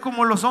 usted es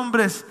como los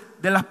hombres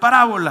de las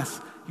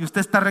parábolas, y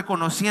usted está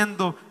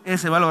reconociendo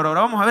ese valor.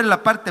 Ahora vamos a ver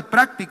la parte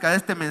práctica de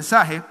este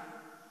mensaje,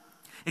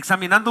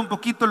 examinando un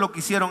poquito lo que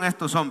hicieron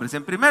estos hombres.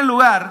 En primer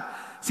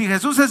lugar, si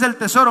Jesús es el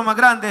tesoro más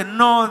grande,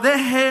 no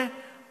deje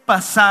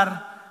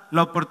pasar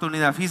la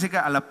oportunidad. Fíjese,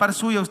 a la par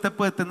suya usted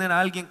puede tener a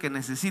alguien que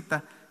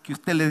necesita que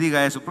usted le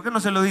diga eso. ¿Por qué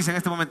no se lo dice en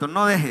este momento?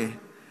 No deje,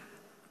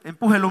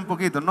 empújelo un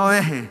poquito, no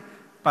deje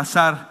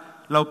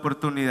pasar la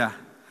oportunidad.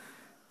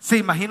 ¿Se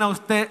imagina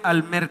usted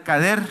al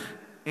mercader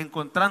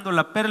encontrando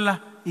la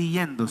perla y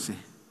yéndose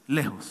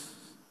lejos?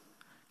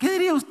 ¿Qué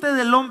diría usted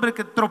del hombre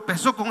que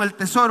tropezó con el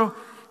tesoro,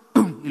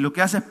 ¡pum!, y lo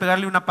que hace es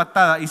pegarle una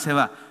patada y se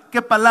va?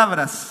 ¿Qué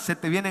palabras se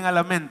te vienen a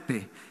la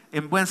mente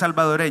en buen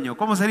salvadoreño?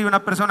 ¿Cómo sería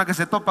una persona que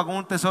se topa con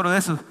un tesoro de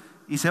esos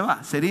y se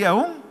va? Sería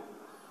un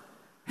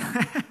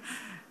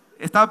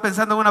estaba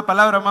pensando en una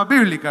palabra más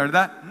bíblica,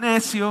 ¿verdad?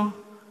 Necio,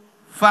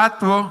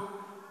 fatuo,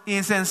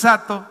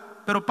 insensato.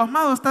 Pero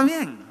pasmado está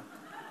bien,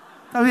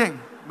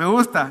 me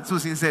gusta su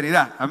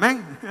sinceridad,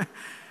 amén.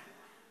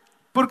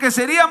 Porque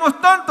seríamos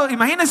tontos.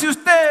 Imagínese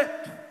usted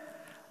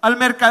al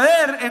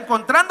mercader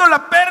encontrando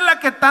la perla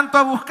que tanto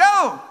ha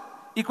buscado.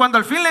 Y cuando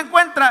al fin la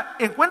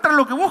encuentra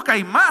lo que busca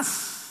y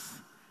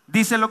más.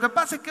 Dice, lo que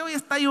pasa es que hoy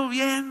está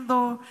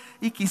lloviendo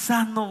y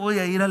quizás no voy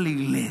a ir a la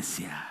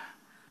iglesia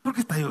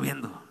porque está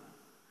lloviendo.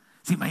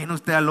 ¿Se imagina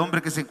usted al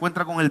hombre que se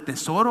encuentra con el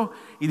tesoro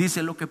y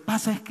dice, lo que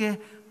pasa es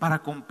que para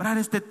comprar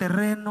este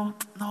terreno,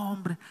 no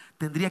hombre,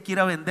 tendría que ir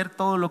a vender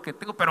todo lo que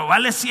tengo, pero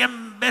vale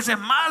 100 veces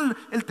más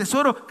el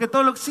tesoro que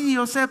todo lo que, sí,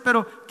 yo sé,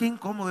 pero qué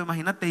incómodo,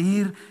 imagínate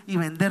ir y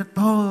vender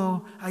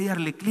todo,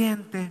 hallarle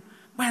cliente.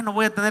 Bueno,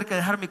 voy a tener que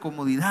dejar mi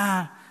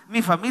comodidad,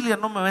 mi familia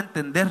no me va a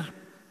entender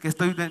que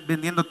estoy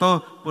vendiendo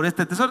todo por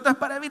este tesoro. Entonces,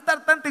 para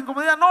evitar tanta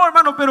incomodidad, no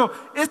hermano, pero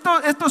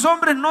estos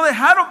hombres no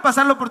dejaron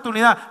pasar la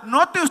oportunidad.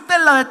 Note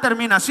usted la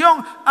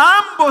determinación.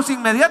 Ambos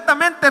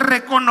inmediatamente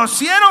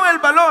reconocieron el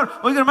valor.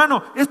 Oiga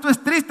hermano, esto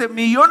es triste.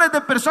 Millones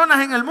de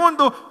personas en el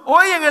mundo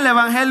oyen el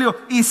evangelio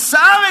y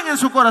saben en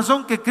su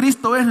corazón que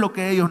Cristo es lo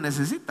que ellos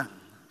necesitan.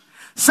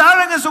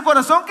 Saben en su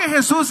corazón que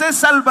Jesús es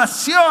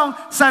salvación,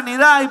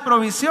 sanidad y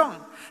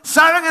provisión.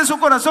 Saben en su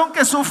corazón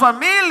que su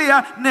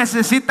familia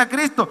necesita a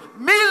Cristo.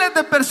 Miles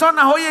de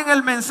personas oyen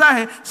el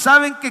mensaje,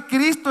 saben que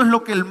Cristo es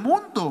lo que el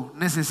mundo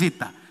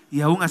necesita.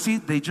 Y aún así,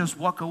 they just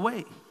walk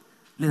away.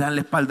 Le dan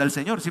la espalda al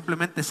Señor,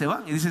 simplemente se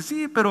van. Y dicen,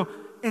 sí,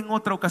 pero en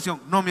otra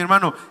ocasión. No, mi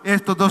hermano,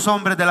 estos dos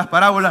hombres de las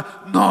parábolas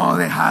no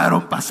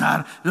dejaron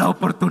pasar la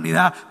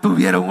oportunidad.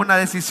 Tuvieron una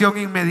decisión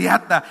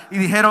inmediata y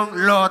dijeron,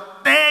 lo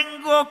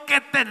tengo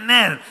que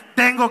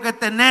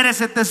tener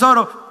ese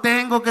tesoro,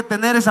 tengo que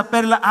tener esa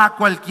perla a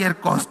cualquier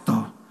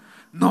costo.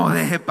 No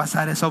deje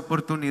pasar esa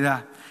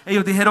oportunidad.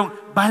 Ellos dijeron,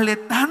 vale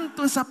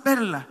tanto esa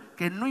perla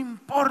que no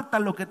importa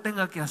lo que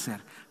tenga que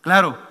hacer.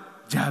 Claro,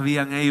 ya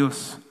habían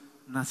ellos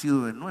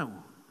nacido de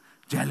nuevo.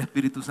 Ya el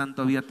Espíritu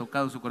Santo había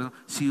tocado su corazón.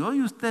 Si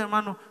hoy usted,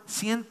 hermano,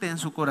 siente en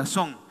su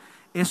corazón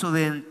eso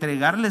de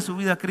entregarle su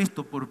vida a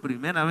Cristo por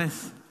primera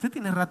vez, usted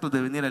tiene ratos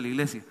de venir a la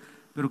iglesia,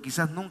 pero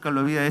quizás nunca lo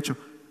había hecho,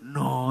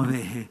 no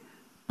deje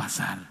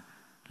pasar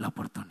la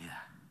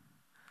oportunidad.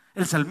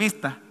 El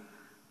salmista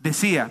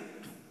decía,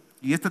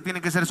 y esta tiene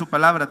que ser su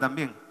palabra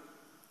también,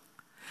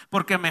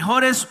 porque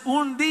mejor es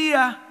un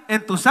día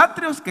en tus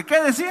atrios que,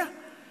 ¿qué decía?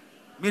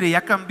 Mire,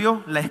 ya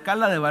cambió la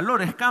escala de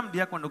valores,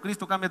 cambia cuando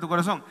Cristo cambia tu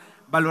corazón.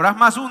 Valorás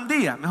más un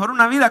día, mejor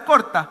una vida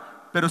corta,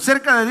 pero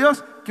cerca de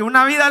Dios, que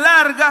una vida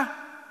larga,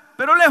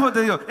 pero lejos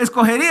de Dios.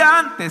 Escogería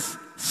antes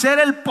ser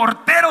el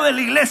portero de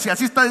la iglesia,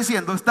 así está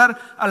diciendo,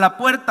 estar a la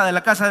puerta de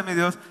la casa de mi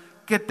Dios,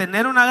 que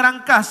tener una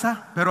gran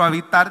casa, pero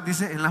habitar,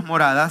 dice, en las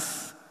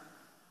moradas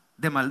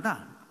de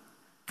maldad.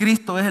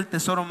 Cristo es el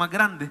tesoro más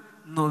grande,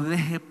 no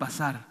deje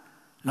pasar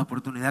la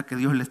oportunidad que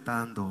Dios le está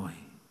dando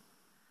hoy.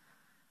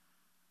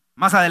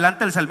 Más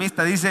adelante el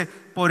salmista dice,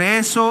 por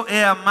eso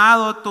he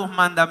amado tus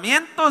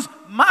mandamientos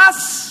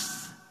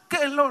más que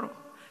el oro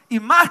y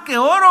más que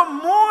oro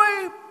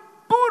muy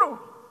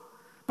puro.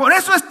 Por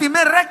eso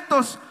estimé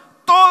rectos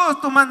todos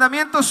tus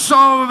mandamientos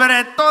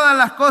sobre todas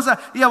las cosas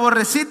y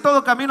aborrecí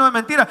todo camino de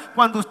mentira.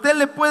 Cuando usted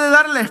le puede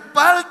dar la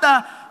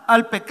espalda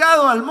al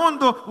pecado, al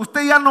mundo,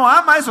 usted ya no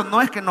ama eso. No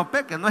es que no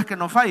peque, no es que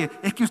no falle,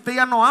 es que usted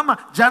ya no ama,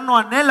 ya no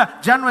anhela,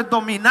 ya no es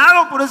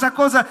dominado por esas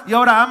cosas y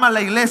ahora ama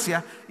la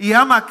iglesia y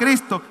ama a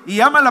Cristo y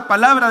ama la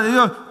palabra de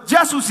Dios.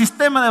 Ya su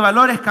sistema de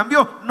valores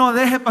cambió. No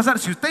deje pasar,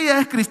 si usted ya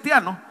es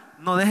cristiano,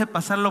 no deje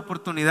pasar la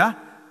oportunidad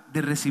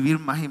de recibir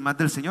más y más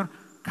del Señor.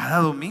 Cada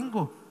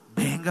domingo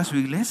venga a su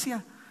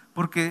iglesia,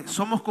 porque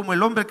somos como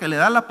el hombre que le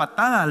da la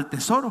patada al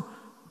tesoro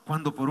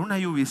cuando por una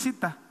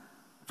lluviecita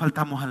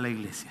faltamos a la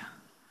iglesia.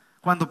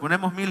 Cuando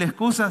ponemos 1000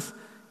 excusas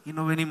y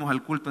no venimos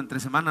al culto entre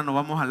semana, no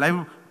vamos al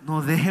live,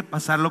 no deje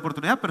pasar la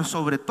oportunidad. Pero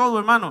sobre todo,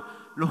 hermano,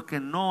 los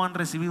que no han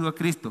recibido a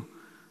Cristo,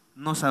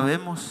 no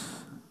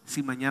sabemos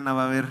si mañana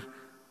va a haber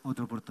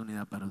otra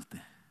oportunidad para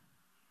usted.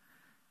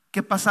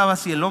 ¿Qué pasaba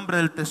si el hombre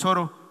del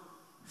tesoro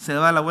se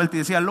daba la vuelta y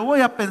decía, lo voy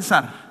a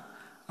pensar,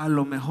 a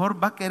lo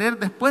mejor va a querer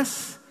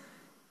después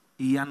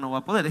y ya no va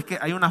a poder? Es que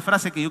hay una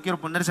frase que yo quiero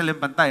ponérsela en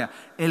pantalla: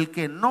 el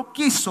que no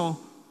quiso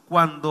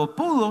cuando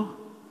pudo,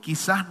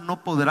 quizás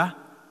no podrá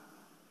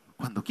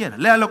cuando quiera.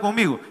 Léalo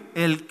conmigo.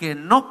 El que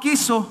no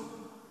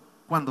quiso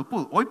cuando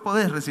pudo. Hoy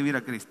podés recibir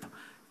a Cristo.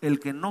 El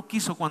que no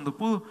quiso cuando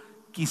pudo,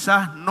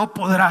 quizás no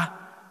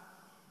podrá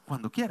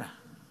cuando quiera.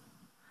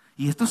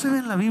 Y esto se ve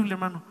en la Biblia,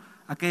 hermano.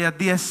 Aquellas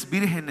 10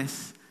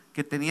 vírgenes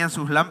que tenían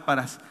sus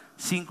lámparas,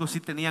 5 sí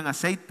tenían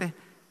aceite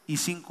y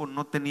 5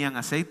 no tenían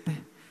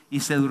aceite.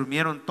 Y se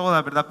durmieron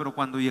todas, ¿verdad? Pero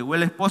cuando llegó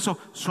el esposo,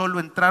 solo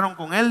entraron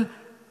con él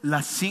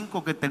las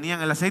 5 que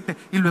tenían el aceite.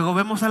 Y luego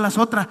vemos a las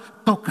otras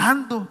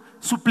tocando,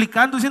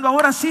 suplicando, diciendo,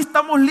 ahora sí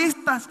estamos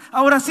listas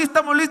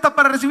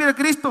para recibir a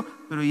Cristo.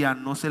 Pero ya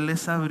no se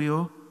les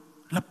abrió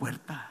la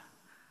puerta.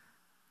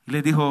 Y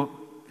les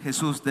dijo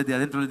Jesús desde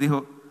adentro, les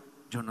dijo,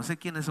 yo no sé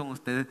quiénes son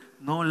ustedes,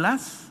 no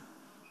las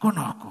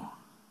conozco.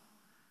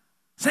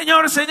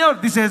 Señor,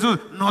 Señor, dice Jesús,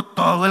 no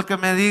todo el que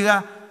me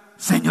diga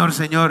Señor,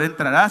 Señor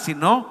entrará,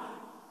 sino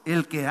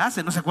el que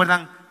hace. ¿No se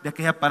acuerdan de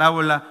aquella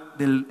parábola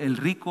del el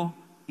rico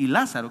y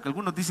Lázaro? Que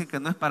algunos dicen que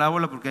no es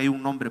parábola porque hay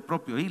un nombre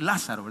propio ahí,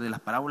 Lázaro, ¿verdad? Las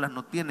parábolas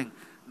no tienen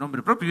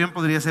nombre propio, bien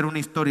podría ser una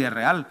historia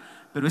real,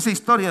 Pero esa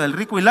historia del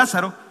rico y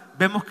Lázaro,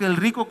 vemos que el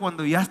rico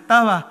cuando ya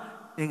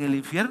estaba en el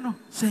infierno,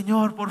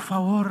 Señor, por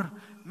favor,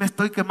 me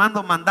estoy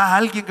quemando, manda a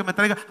alguien que me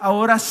traiga,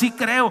 ahora sí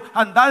creo,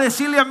 anda a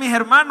decirle a mis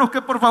hermanos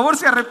que por favor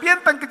se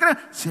arrepientan, que crean.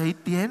 Si ahí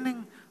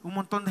tienen un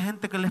montón de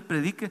gente que les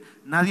predique,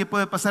 nadie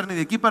puede pasar ni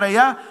de aquí para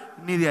allá,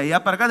 ni de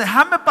allá para acá.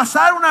 Déjame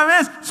pasar una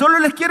vez, solo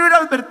les quiero ir a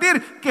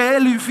advertir que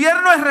el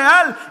infierno es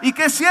real y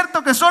que es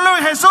cierto que solo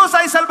en Jesús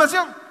hay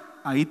salvación.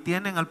 Ahí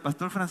tienen al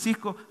pastor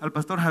Francisco, al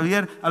pastor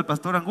Javier, al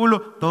pastor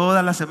Angulo,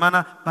 toda la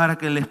semana para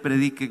que les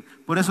prediquen.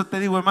 Por eso te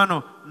digo,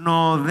 hermano,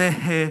 no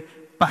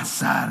deje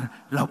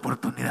pasar la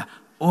oportunidad.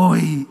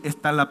 Hoy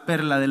está la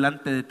perla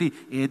delante de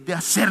ti, es de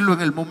hacerlo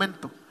en el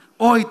momento.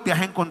 Hoy te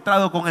has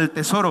encontrado con el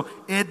tesoro,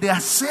 es de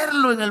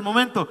hacerlo en el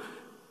momento.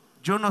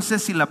 Yo no sé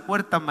si la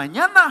puerta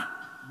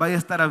mañana vaya a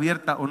estar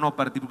abierta o no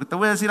para ti, porque te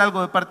voy a decir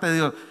algo de parte de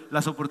Dios.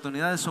 Las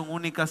oportunidades son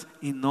únicas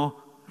y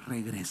no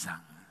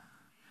regresan.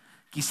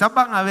 Quizás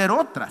van a haber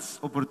otras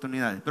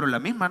oportunidades, pero la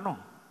misma no.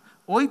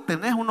 Hoy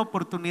tenés una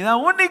oportunidad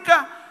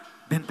única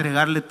de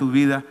entregarle tu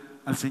vida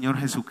al Señor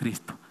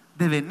Jesucristo,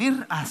 de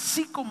venir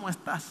así como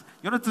estás.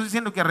 Yo no estoy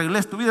diciendo que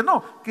arregles tu vida,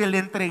 no, que le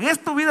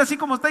entregues tu vida así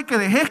como está y que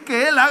dejes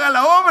que Él haga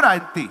la obra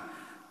en ti.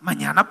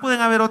 Mañana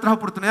pueden haber otras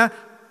oportunidades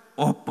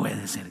o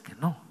puede ser que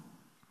no.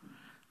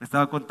 Me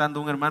estaba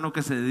contando un hermano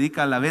que se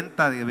dedica a la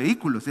venta de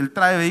vehículos. Él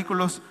trae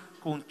vehículos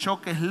con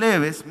choques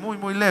leves, muy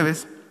muy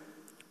leves,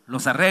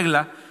 los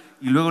arregla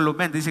y luego los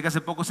vende. Dice que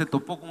hace poco se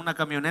topó con una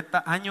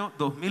camioneta año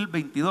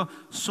 2022,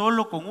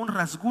 solo con un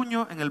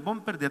rasguño en el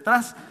bumper de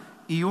atrás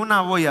y una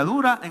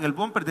abolladura en el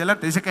bumper de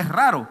adelante. Dice que es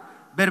raro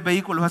ver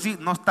vehículos así.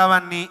 No estaba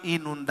ni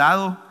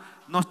inundado,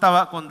 no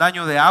estaba con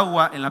daño de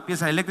agua en la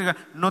pieza eléctrica,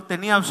 no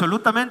tenía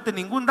absolutamente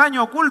ningún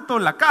daño oculto,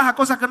 la caja,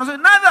 cosas que no sé,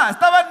 nada,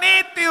 estaba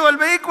nítido el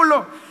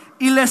vehículo.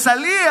 Y le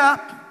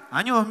salía,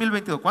 año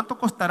 2022, ¿cuánto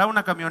costará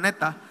una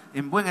camioneta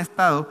en buen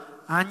estado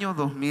año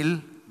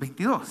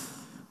 2022?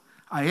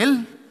 A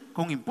él,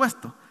 con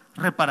impuestos,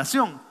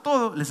 reparación,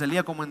 todo le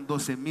salía como en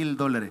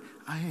 $12,000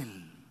 a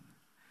él.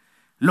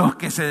 Los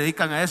que se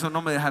dedican a eso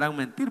no me dejarán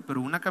mentir, pero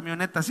una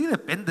camioneta así,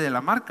 depende de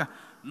la marca,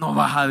 no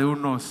baja de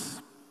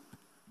unos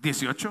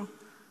 18,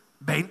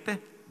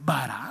 20,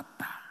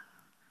 barata,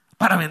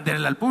 para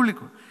venderla al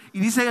público. Y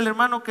dice el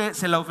hermano que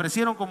se la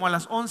ofrecieron como a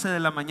las 11 de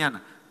la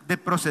mañana, de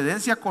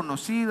procedencia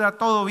conocida,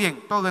 todo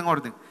bien, todo en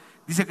orden.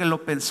 Dice que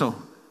lo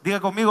pensó.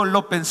 Diga conmigo,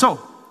 lo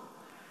pensó.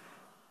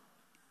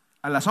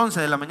 A las 11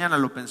 de la mañana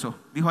lo pensó.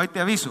 Dijo, ahí te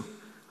aviso.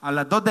 A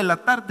las 2 de la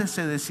tarde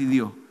se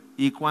decidió.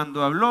 Y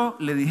cuando habló,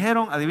 le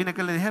dijeron, adivine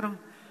qué le dijeron.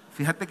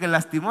 Fíjate que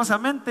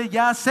lastimosamente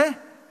ya se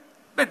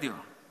vendió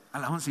a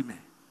las 11:30.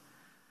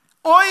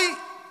 Hoy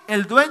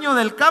el dueño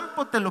del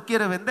campo te lo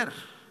quiere vender.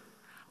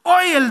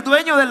 Hoy el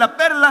dueño de la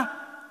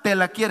perla te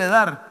la quiere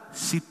dar.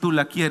 Si tú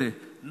la quieres,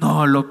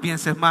 no lo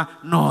pienses más,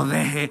 no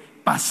deje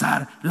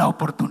pasar la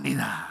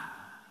oportunidad.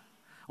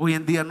 Hoy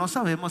en día no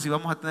sabemos si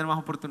vamos a tener más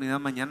oportunidad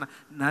mañana.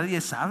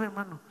 Nadie sabe,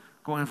 hermano.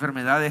 Con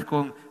enfermedades,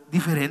 con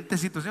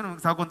diferentes situaciones. Me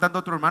estaba contando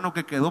otro hermano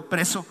que quedó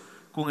preso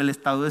con el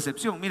estado de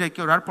excepción. Mira, hay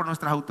que orar por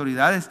nuestras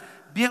autoridades.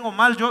 Bien o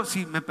mal, yo,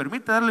 si me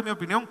permite darle mi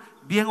opinión,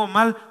 bien o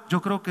mal,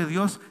 yo creo que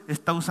Dios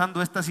está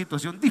usando esta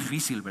situación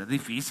difícil, ¿verdad?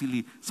 Difícil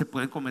y se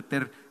pueden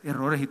cometer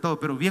errores y todo,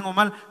 pero bien o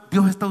mal,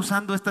 Dios está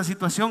usando esta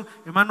situación,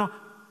 hermano,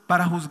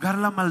 para juzgar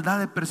la maldad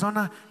de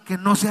personas que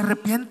no se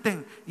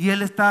arrepienten, y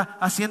Él está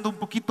haciendo un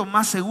poquito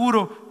más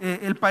seguro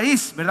el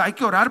país, ¿verdad? Hay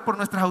que orar por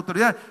nuestras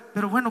autoridades,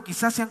 pero bueno,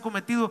 quizás se han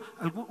cometido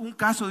un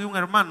caso de un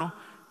hermano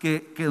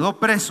que quedó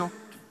preso.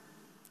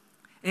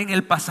 En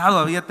el pasado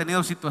había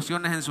tenido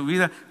situaciones en su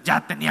vida,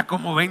 ya tenía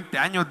como 20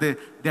 años de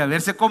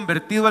haberse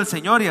convertido al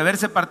Señor y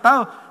haberse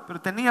apartado,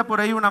 pero tenía por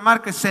ahí una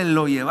marca y se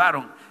lo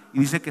llevaron. Y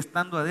dice que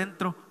estando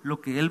adentro,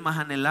 lo que él más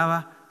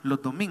anhelaba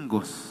los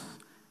domingos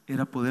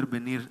era poder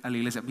venir a la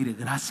iglesia. Mire,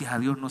 gracias a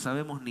Dios, no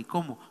sabemos ni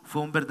cómo,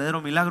 fue un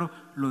verdadero milagro,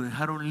 lo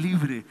dejaron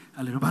libre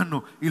al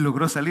hermano y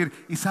logró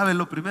salir. ¿Y sabe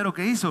lo primero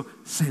que hizo?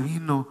 Se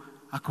vino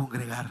a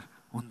congregar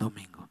un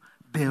domingo.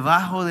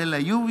 Debajo de la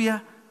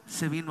lluvia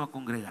se vino a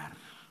congregar.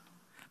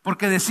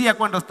 Porque decía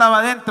cuando estaba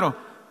adentro,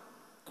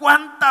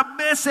 ¿cuántas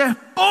veces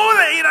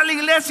pude ir a la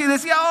iglesia? Y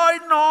decía, ay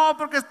no,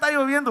 porque está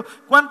lloviendo.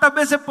 ¿Cuántas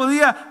veces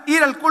podía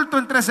ir al culto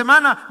entre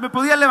semana? Me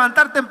podía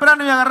levantar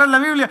temprano y agarrar la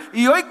Biblia.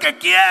 Y hoy que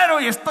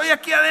quiero y estoy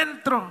aquí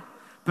adentro.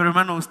 Pero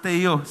hermano, usted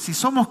y yo, si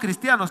somos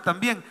cristianos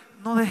también,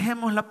 no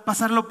dejemos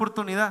pasar la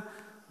oportunidad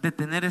de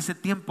tener ese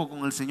tiempo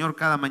con el Señor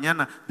cada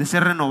mañana, de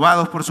ser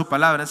renovados por su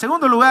palabra. En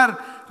segundo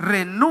lugar,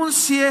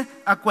 renuncie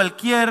a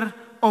cualquier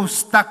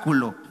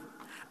obstáculo.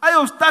 Hay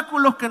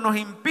obstáculos que nos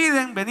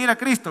impiden venir a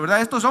Cristo,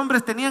 ¿verdad? Estos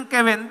hombres tenían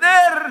que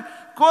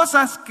vender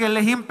cosas que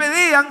les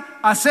impedían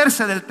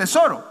hacerse del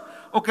tesoro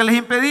o que les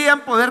impedían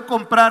poder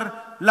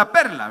comprar la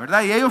perla,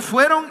 ¿verdad? Y ellos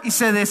fueron y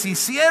se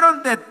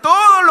deshicieron de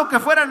todo lo que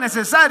fuera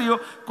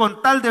necesario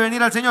con tal de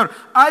venir al Señor.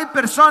 Hay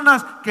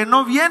personas que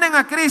no vienen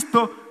a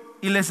Cristo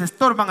y les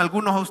estorban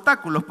algunos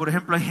obstáculos. Por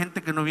ejemplo, hay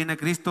gente que no viene a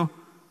Cristo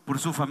por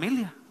su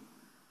familia.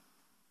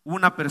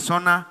 Una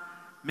persona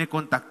me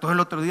contactó el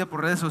otro día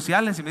por redes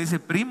sociales y me dice,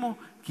 primo,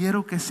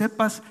 quiero que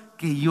sepas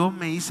que yo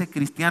me hice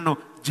cristiano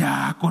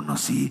ya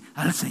conocí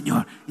al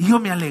Señor. Y yo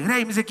me alegré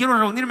y me dice, quiero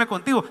reunirme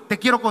contigo, te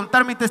quiero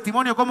contar mi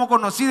testimonio, cómo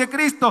conocí de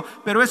Cristo,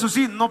 pero eso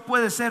sí, no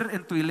puede ser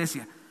en tu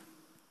iglesia.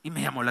 Y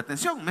me llamó la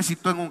atención, me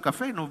citó en un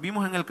café, nos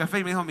vimos en el café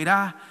y me dijo,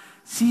 mira,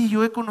 sí,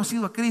 yo he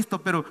conocido a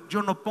Cristo, pero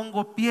yo no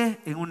pongo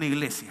pie en una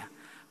iglesia,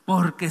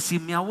 porque si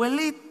mi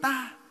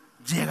abuelita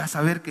llega a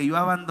saber que yo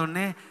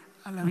abandoné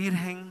a la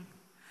Virgen,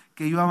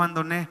 que yo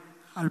abandoné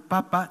al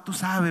Papa, tú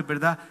sabes,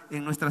 ¿verdad?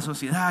 En nuestra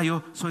sociedad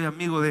yo soy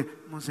amigo de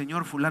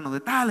Monseñor fulano de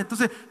tal,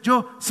 entonces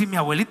si mi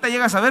abuelita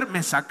llega a saber,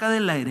 me saca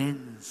de la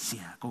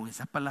herencia, con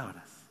esas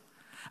palabras.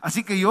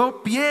 Así que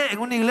yo pie en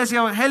una iglesia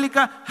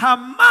evangélica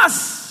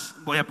jamás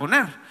voy a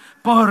poner.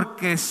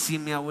 Porque si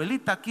mi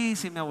abuelita aquí,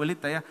 si mi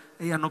abuelita allá,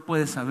 ella no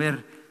puede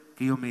saber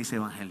que yo me hice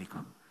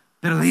evangélico.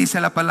 Pero dice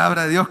la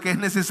palabra de Dios que es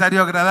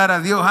necesario agradar a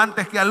Dios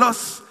antes que a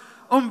los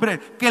hombres.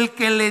 Que el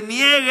que le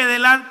niegue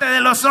delante de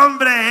los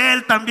hombres,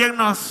 Él también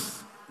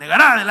nos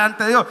negará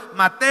delante de Dios.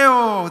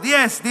 Mateo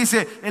 10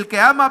 dice, el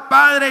que ama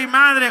padre y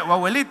madre o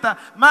abuelita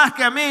más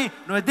que a mí,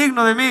 no es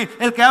digno de mí.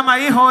 El que ama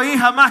hijo o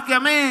hija más que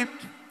a mí,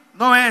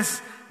 no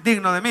es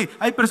digno de mí.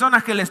 Hay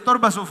personas que le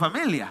estorba a su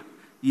familia.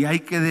 Y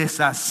hay que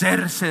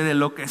deshacerse de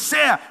lo que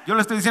sea. Yo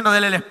le estoy diciendo,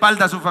 dele la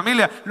espalda a su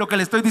familia. Lo que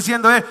le estoy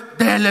diciendo es,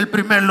 dele el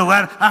primer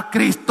lugar a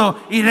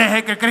Cristo y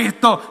deje que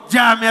Cristo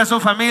llame a su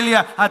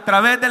familia a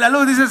través de la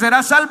luz. Dice,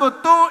 serás salvo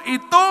tú y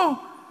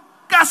tu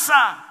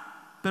casa.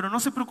 Pero no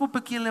se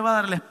preocupe quién le va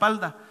a dar la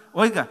espalda.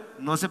 Oiga,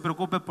 no se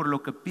preocupe por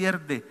lo que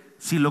pierde,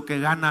 si lo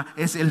que gana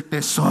es el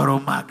tesoro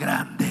más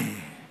grande.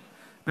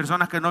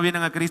 Personas que no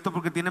vienen a Cristo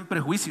porque tienen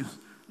prejuicios.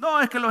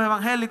 No, es que los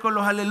evangélicos,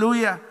 los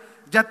aleluya,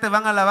 ya te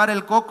van a lavar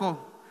el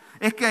coco.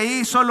 Es que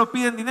ahí solo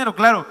piden dinero.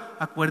 Claro,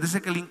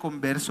 acuérdese que el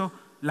inconverso,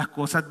 las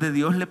cosas de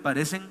Dios le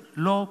parecen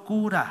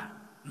locura,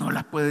 no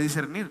las puede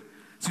discernir.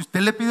 Si usted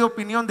le pide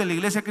opinión de la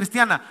iglesia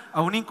cristiana a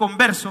un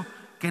inconverso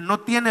que no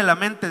tiene la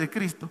mente de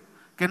Cristo,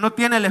 que no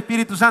tiene el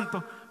Espíritu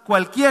Santo,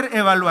 cualquier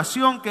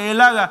evaluación que él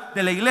haga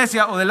de la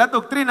iglesia o de las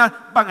doctrinas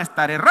van a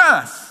estar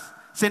erradas.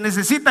 Se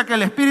necesita que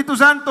el Espíritu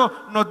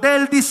Santo nos dé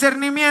el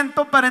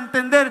discernimiento para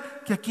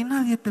entender que aquí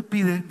nadie te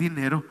pide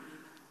dinero,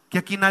 que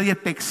aquí nadie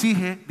te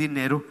exige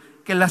dinero,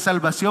 que la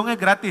salvación es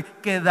gratis,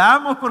 que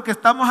damos porque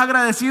estamos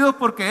agradecidos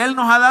porque Él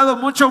nos ha dado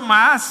mucho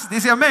más,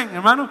 dice amén,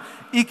 hermano,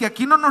 y que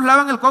aquí no nos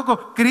lavan el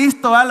coco.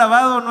 Cristo ha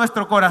lavado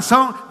nuestro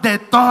corazón de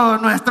todos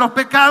nuestros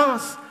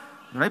pecados.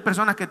 Pero hay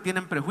personas que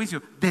tienen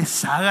prejuicios,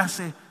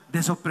 deshágase de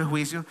esos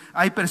prejuicios.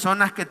 Hay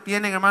personas que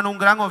tienen, hermano, un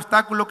gran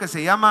obstáculo que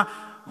se llama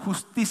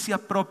justicia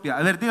propia.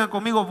 A ver, digan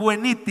conmigo,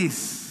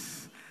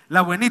 buenitis.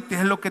 La buenitis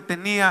es lo que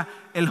tenía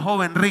el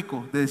joven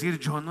rico, de decir,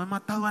 yo no he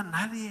matado a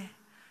nadie.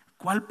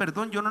 ¿Cuál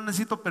perdón? Yo no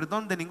necesito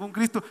perdón de ningún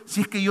Cristo, si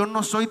es que yo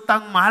no soy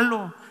tan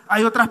malo.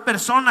 Hay otras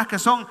personas que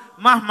son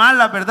más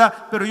malas,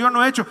 ¿verdad? Pero yo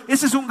no he hecho.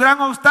 Ese es un gran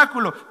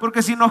obstáculo,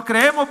 porque si nos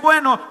creemos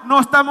buenos, no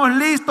estamos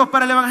listos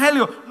para el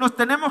evangelio. Nos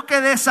tenemos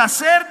que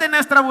deshacer de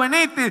nuestra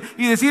buenitis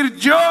y decir,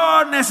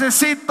 yo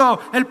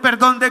necesito el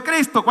perdón de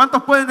Cristo.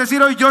 ¿Cuántos pueden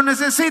decir hoy, yo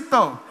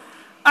necesito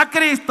a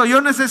Cristo,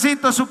 yo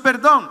necesito su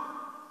perdón?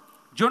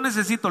 Yo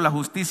necesito la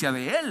justicia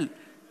de Él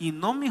y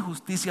no mi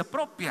justicia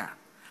propia.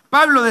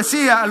 Pablo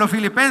decía a los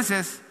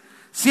filipenses,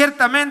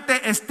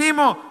 ciertamente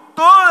estimo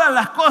todas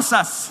las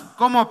cosas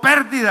como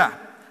pérdida.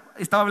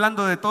 Estaba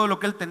hablando de todo lo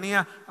que él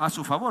tenía a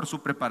su favor,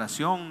 su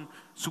preparación,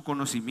 su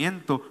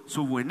conocimiento,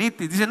 su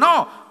buenitis. Dice,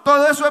 no,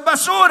 todo eso es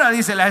basura,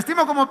 dice, las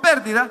estimo como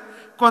pérdida,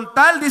 con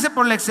tal, dice,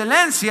 por la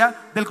excelencia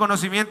del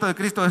conocimiento de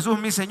Cristo Jesús,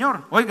 mi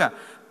Señor. Oiga,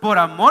 por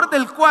amor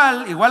del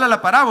cual, igual a la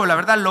parábola,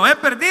 ¿verdad? Lo he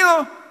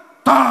perdido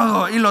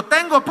todo y lo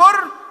tengo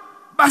por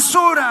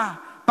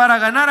basura para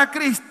ganar a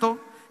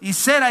Cristo y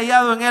ser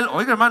hallado en Él,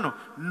 oiga hermano,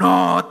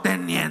 no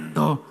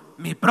teniendo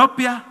mi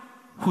propia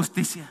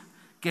justicia,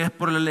 que es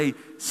por la ley,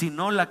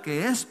 sino la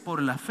que es por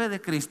la fe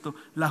de Cristo,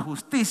 la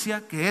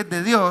justicia que es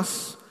de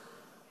Dios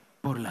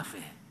por la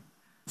fe.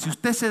 Si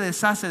usted se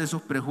deshace de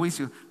sus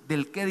prejuicios,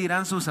 del qué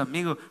dirán sus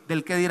amigos,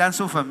 del qué dirán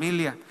su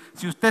familia,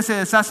 si usted se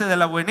deshace de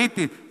la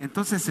buenitis,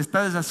 entonces se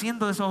está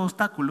deshaciendo de esos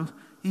obstáculos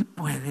y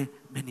puede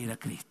venir a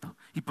Cristo.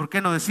 ¿Y por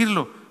qué no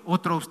decirlo?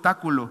 Otro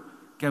obstáculo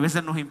que a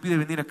veces nos impide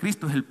venir a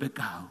Cristo es el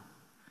pecado.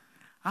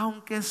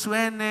 Aunque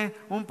suene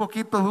un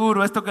poquito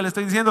duro esto que le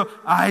estoy diciendo,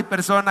 hay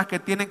personas que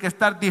tienen que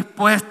estar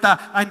dispuestas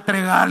a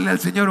entregarle al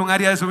Señor un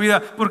área de su vida,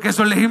 porque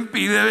eso les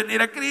impide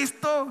venir a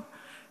Cristo.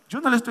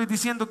 Yo no le estoy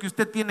diciendo que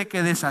usted tiene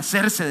que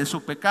deshacerse de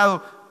su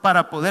pecado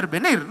para poder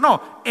venir.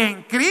 No,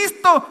 en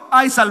Cristo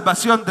hay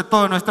salvación de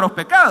todos nuestros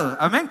pecados.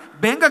 Amén.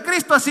 Venga a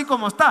Cristo así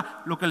como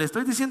está. Lo que le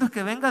estoy diciendo es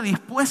que venga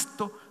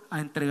dispuesto a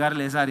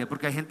entregarle esa área,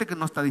 porque hay gente que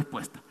no está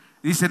dispuesta.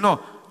 Dice,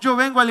 no, yo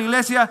vengo a la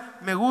iglesia,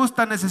 me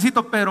gusta,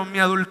 necesito, pero mi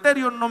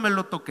adulterio no me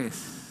lo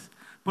toques,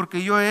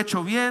 porque yo he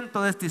hecho bien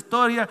toda esta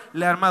historia,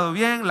 le he armado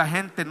bien, la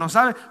gente no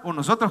sabe, o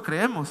nosotros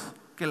creemos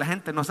que la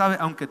gente no sabe,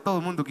 aunque todo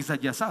el mundo quizás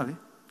ya sabe,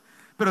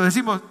 pero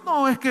decimos,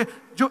 no, es que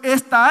yo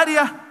esta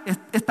área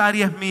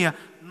es mía,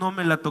 no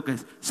me la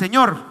toques.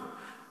 Señor,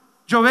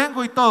 yo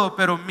vengo y todo,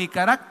 pero mi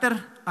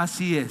carácter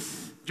así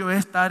es, yo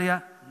esta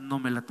área no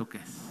me la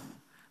toques.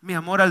 mi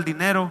amor al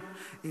dinero.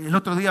 El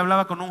otro día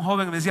hablaba con un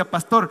joven y me decía: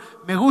 pastor,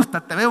 me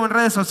gusta, te veo en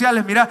redes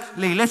sociales, mira,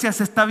 la iglesia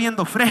se está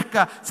viendo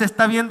fresca, se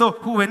está viendo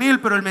juvenil,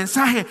 pero el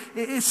mensaje,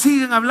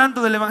 siguen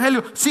hablando del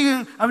evangelio,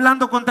 siguen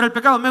hablando contra el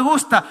pecado, me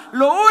gusta.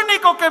 Lo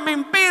único que me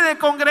impide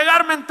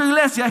congregarme en tu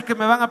iglesia es que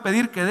me van a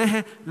pedir que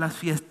deje las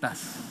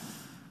fiestas.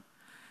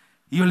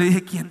 Y yo le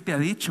dije: ¿quién te ha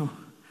dicho?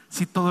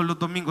 Si todos los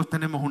domingos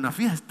tenemos una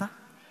fiesta.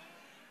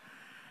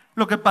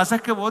 Lo que pasa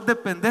es que vos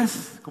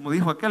dependés, como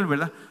dijo aquel,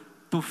 ¿verdad?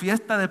 Tu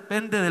fiesta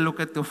depende de lo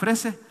que te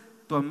ofrece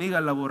tu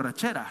amiga la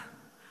borrachera.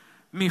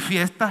 Mi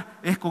fiesta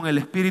es con el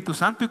Espíritu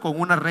Santo y con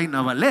una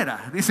Reina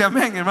Valera. Dice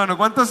amén, hermano.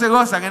 ¿Cuántos se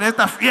gozan en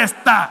esta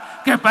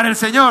fiesta que es para el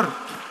Señor?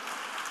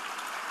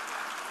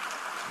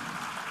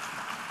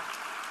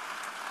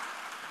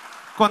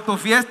 Con tu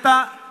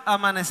fiesta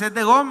amaneces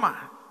de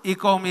goma, y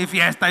con mi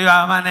fiesta yo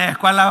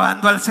amanezco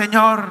alabando al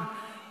Señor.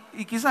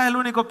 Y quizás el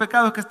único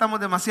pecado es que estamos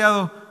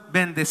demasiado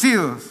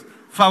bendecidos,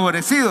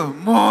 favorecidos,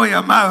 muy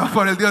amados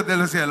por el Dios de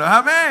los cielos.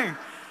 Amén.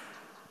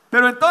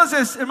 Pero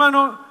entonces,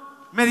 hermano,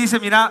 me dice: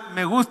 mira,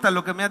 me gusta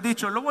lo que me has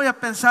dicho, lo voy a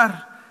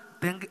pensar.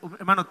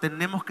 Hermano,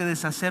 tenemos que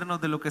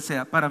deshacernos de lo que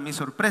sea. Para mi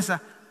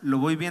sorpresa, lo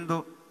voy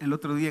viendo el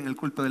otro día en el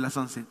culto de las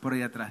 11, por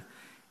ahí atrás.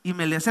 Y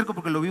me le acerco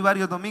porque lo vi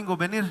varios domingos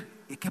venir.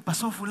 ¿Y qué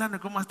pasó, fulano?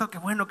 ¿Cómo has estado? Qué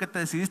bueno que te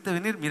decidiste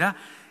venir. Mira,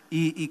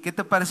 ¿y qué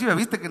te pareció?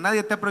 ¿Viste que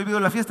nadie te ha prohibido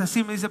la fiesta?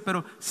 Sí, me dice,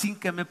 pero sin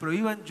que me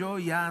prohíban yo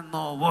ya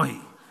no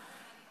voy,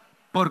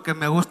 porque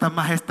me gusta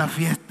más esta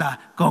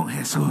fiesta con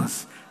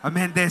Jesús.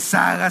 Amén.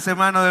 Deshágase,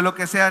 hermano, de lo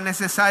que sea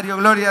necesario.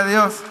 Gloria a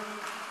Dios.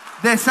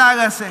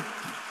 Deshágase.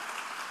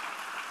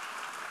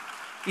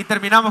 Y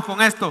terminamos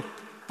con esto: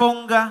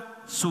 ponga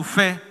su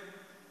fe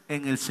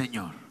en el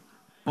Señor.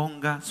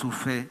 Ponga su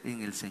fe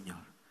en el Señor.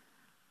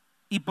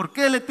 ¿Y por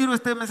qué le tiro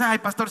este mensaje? Ay,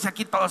 pastor, si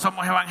aquí todos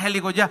somos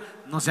evangélicos ya.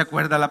 ¿No se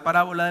acuerda la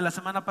parábola de la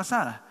semana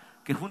pasada?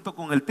 Que junto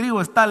con el trigo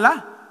está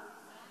la...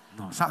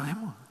 No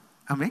sabemos.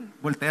 Amén.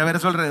 Voltea a ver a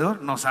su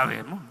alrededor. No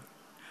sabemos.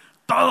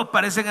 Todos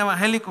parecen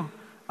evangélicos.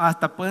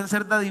 Hasta pueden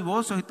ser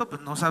dadivosos y todo,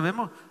 pues no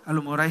sabemos. A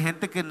lo mejor hay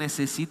gente que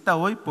necesita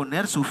hoy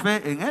poner su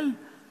fe en el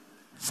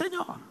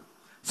Señor.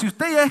 Si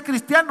usted ya es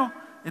cristiano,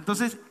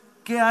 entonces,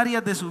 ¿qué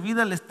áreas de su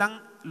vida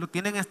lo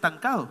tienen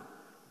estancado?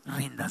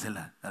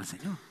 Ríndasela al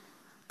Señor.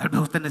 Tal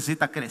vez usted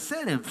necesita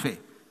crecer en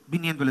fe,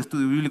 viniendo al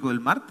estudio bíblico del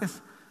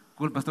martes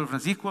con el pastor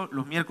Francisco,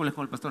 los miércoles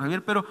con el pastor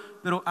Javier, pero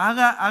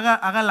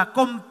haga la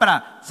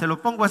compra. Se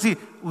lo pongo así.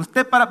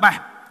 Usted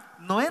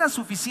no era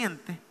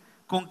suficiente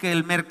con que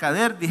el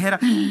mercader dijera: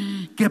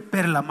 ¡qué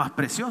perla más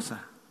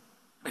preciosa!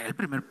 Es el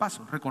primer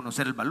paso,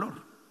 reconocer el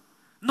valor.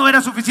 No era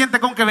suficiente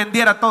con que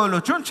vendiera todos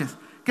los chunches.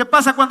 ¿Qué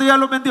pasa cuando ya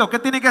los vendió? ¿Qué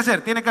tiene que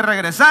hacer? Tiene que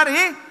regresar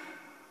y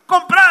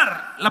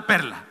comprar la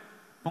perla.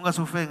 Ponga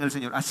su fe en el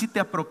Señor. Así te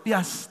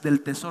apropias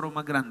del tesoro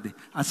más grande.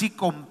 Así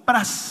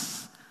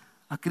compras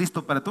a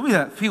Cristo para tu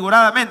vida.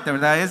 Figuradamente,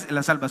 ¿verdad?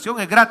 La salvación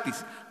es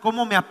gratis.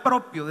 ¿Cómo me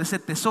apropio de ese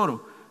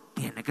tesoro?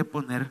 Tiene que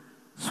poner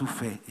su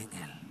fe en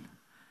Él.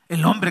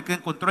 El hombre que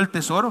encontró el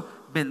tesoro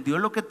vendió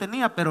lo que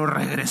tenía, pero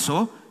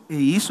regresó e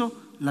hizo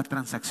la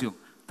transacción.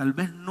 Tal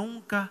vez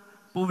nunca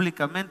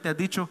públicamente has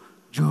dicho: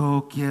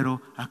 yo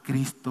quiero a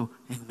Cristo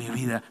en mi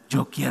vida,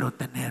 yo quiero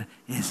tener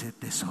ese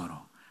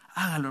tesoro.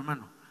 Hágalo,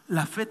 hermano.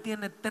 La fe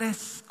tiene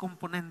 3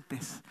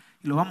 componentes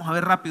y lo vamos a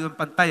ver rápido en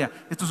pantalla.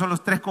 Estos son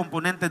los 3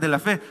 componentes de la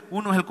fe.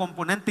 Uno es el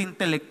componente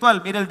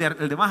intelectual. Mira el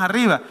de más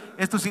arriba.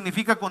 Esto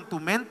significa con tu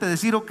mente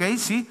decir: ok,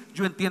 sí,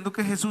 yo entiendo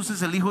que Jesús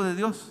es el Hijo de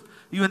Dios.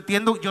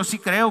 Yo sí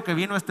creo que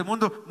vino a este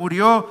mundo,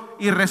 murió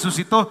y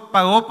resucitó,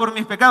 pagó por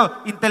mis pecados.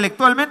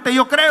 Intelectualmente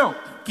yo creo.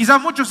 Quizás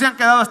muchos se han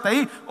quedado hasta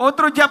ahí.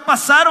 Otros ya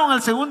pasaron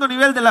al segundo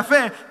nivel de la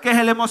fe, que es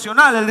el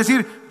emocional. Es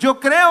decir, yo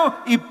creo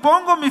y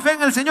pongo mi fe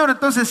en el Señor,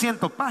 entonces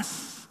siento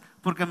paz,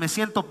 porque me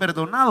siento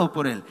perdonado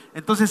por Él.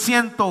 Entonces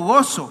siento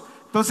gozo,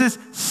 entonces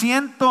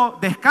siento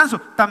descanso.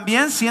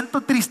 También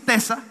siento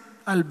tristeza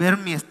al ver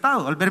mi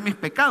estado, al ver mis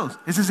pecados.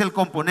 Ese es el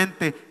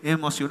componente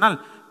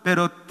emocional.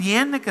 Pero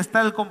tiene que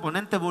estar el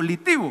componente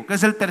volitivo, que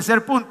es el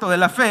tercer punto de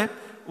la fe,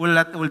 o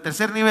el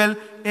tercer nivel,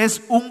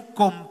 es un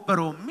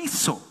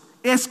compromiso.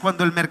 Es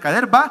cuando el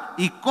mercader va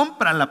y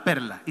compra la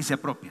perla y se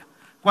apropia.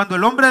 Cuando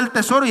el hombre del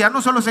tesoro ya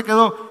no solo se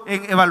quedó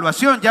en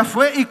evaluación, ya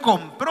fue y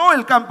compró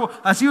el campo.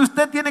 Así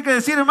usted tiene que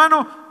decir: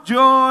 hermano,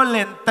 yo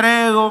le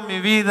entrego mi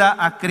vida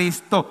a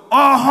Cristo.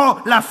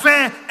 Ojo, la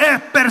fe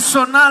es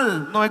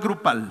personal, no es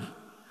grupal.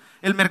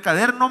 El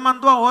mercader no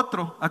mandó a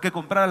otro a que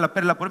comprara la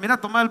perla. Por mira,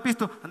 toma el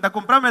pisto, anda,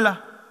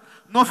 comprámela.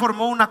 No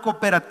formó una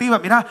cooperativa.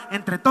 Mira,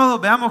 entre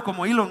todos veamos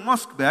como Elon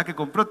Musk, ¿verdad? Que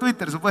compró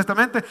Twitter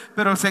supuestamente,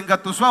 pero se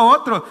engatusó a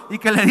otro y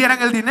que le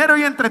dieran el dinero,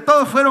 y entre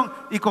todos fueron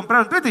y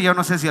compraron Twitter. Yo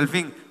no sé si al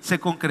fin se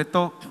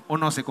concretó o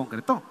no se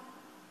concretó.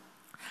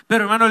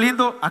 Pero hermano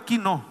lindo, aquí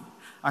no.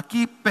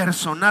 Aquí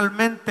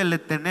personalmente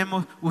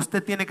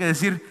usted tiene que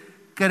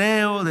decir: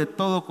 creo de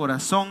todo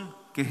corazón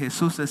que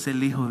Jesús es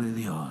el Hijo de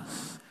Dios.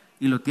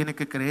 Y lo tiene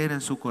que creer en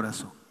su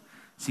corazón.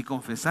 Si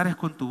confesares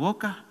con tu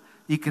boca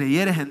y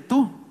creyeres en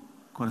tu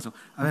corazón.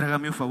 A ver,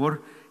 hágame un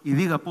favor y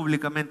diga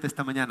públicamente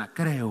esta mañana: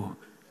 creo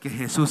que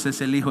Jesús es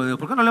el Hijo de Dios.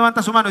 ¿Por qué no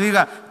levanta su mano y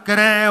diga: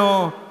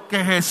 creo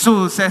que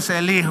Jesús es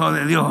el Hijo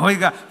de Dios.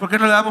 Oiga, ¿por qué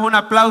no le damos un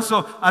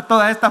aplauso a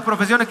todas estas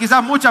profesiones?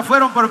 Quizás muchas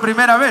fueron por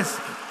primera vez,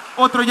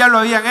 otros ya lo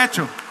habían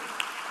hecho.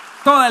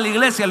 Toda la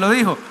iglesia lo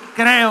dijo: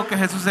 creo que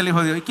Jesús es el Hijo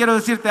de Dios. Y quiero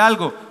decirte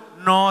algo: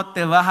 no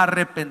te vas a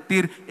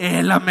arrepentir,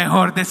 es la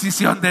mejor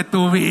decisión de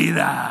tu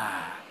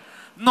vida.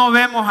 No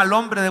vemos al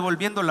hombre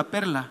devolviendo la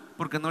perla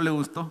porque no le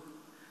gustó.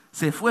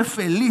 Se fue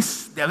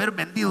feliz de haber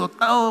vendido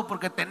todo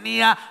porque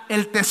tenía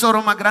el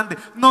tesoro más grande.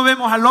 No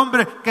vemos al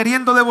hombre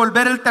queriendo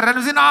devolver el terreno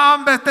y decir: no,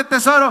 hombre, este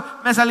tesoro,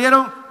 me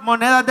salieron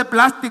monedas de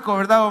plástico,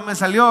 ¿verdad? O me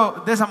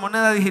salió de esa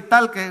moneda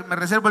digital que me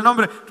reservo el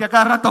nombre, que a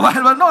cada rato baja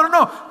el valor.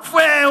 No,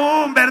 fue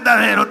un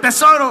verdadero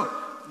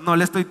tesoro. No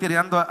le estoy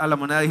tirando a la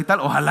moneda digital,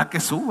 ojalá que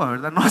suba,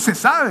 ¿verdad? No se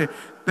sabe.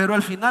 Pero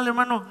al final,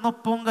 hermano,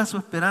 no ponga su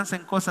esperanza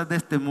en cosas de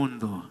este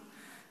mundo.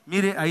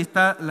 Mire, ahí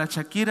está la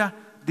Shakira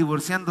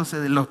divorciándose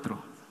del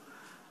otro.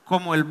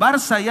 Como el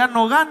Barça ya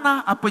no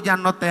gana, pues ya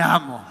no te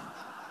amo.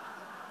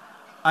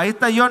 Ahí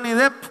está Johnny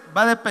Depp,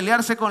 va de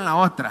pelearse con la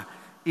otra.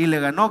 Y le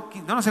ganó,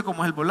 yo no sé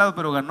cómo es el volado,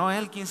 pero ganó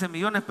él 15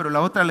 millones, pero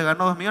la otra le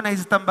ganó 2 millones y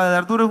se están va a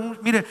dar duros.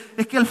 Mire,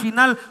 es que al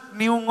final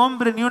ni un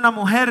hombre, ni una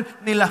mujer,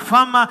 ni la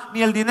fama,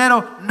 ni el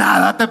dinero,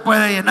 nada te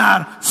puede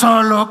llenar.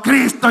 Solo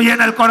Cristo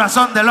llena el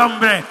corazón del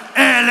hombre.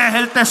 Él es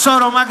el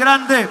tesoro más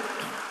grande.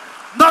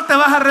 No te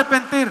vas a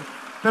arrepentir.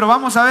 Pero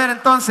vamos a ver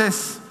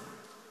entonces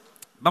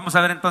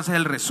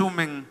el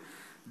resumen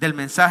del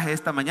mensaje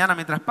esta mañana.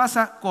 Mientras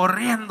pasa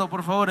corriendo,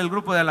 por favor, el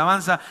grupo de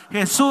alabanza.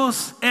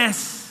 Jesús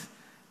es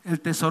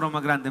el tesoro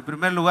más grande. En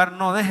primer lugar,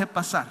 no deje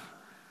pasar.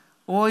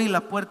 Hoy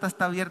la puerta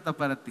está abierta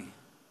para ti.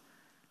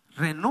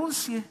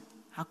 Renuncie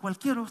a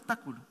cualquier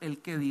obstáculo.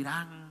 El que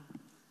dirán,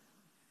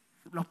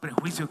 los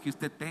prejuicios que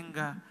usted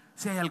tenga,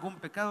 si hay algún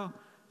pecado,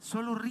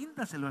 solo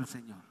ríndaselo al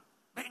Señor.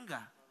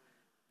 Venga.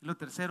 Y lo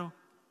tercero,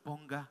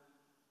 ponga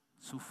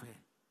su fe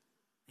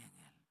en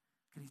Él,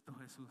 Cristo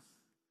Jesús.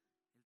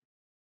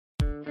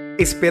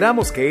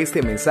 Esperamos que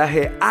este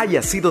mensaje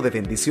haya sido de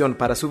bendición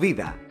para su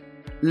vida.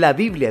 La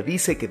Biblia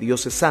dice que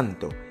Dios es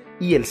santo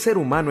y el ser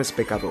humano es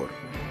pecador,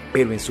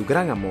 pero en su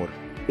gran amor,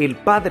 el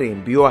Padre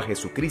envió a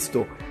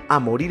Jesucristo a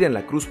morir en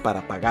la cruz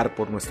para pagar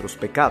por nuestros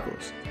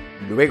pecados.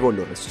 Luego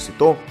lo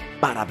resucitó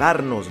para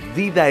darnos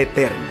vida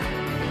eterna.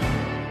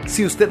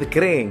 Si usted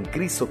cree en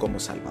Cristo como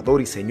Salvador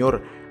y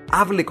Señor,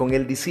 hable con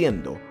Él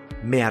diciendo: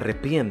 me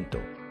arrepiento,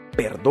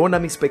 perdona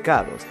mis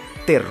pecados,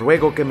 te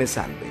ruego que me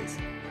salves.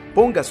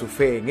 Ponga su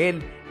fe en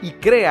Él y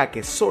crea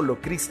que solo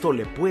Cristo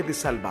le puede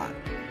salvar.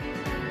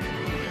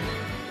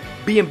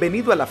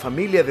 Bienvenido a la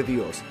familia de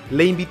Dios.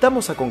 Le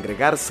invitamos a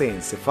congregarse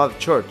en Cephal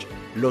Church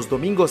los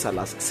domingos a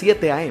las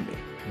 7 a.m.,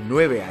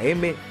 9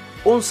 a.m.,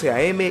 11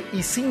 a.m.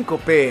 y 5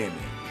 p.m.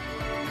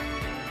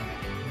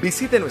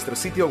 Visite nuestro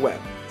sitio web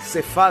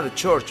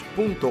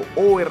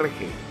cephalchurch.org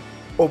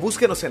o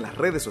búsquenos en las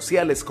redes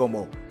sociales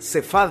como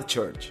Cephal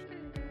Church.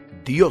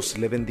 Dios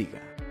le bendiga.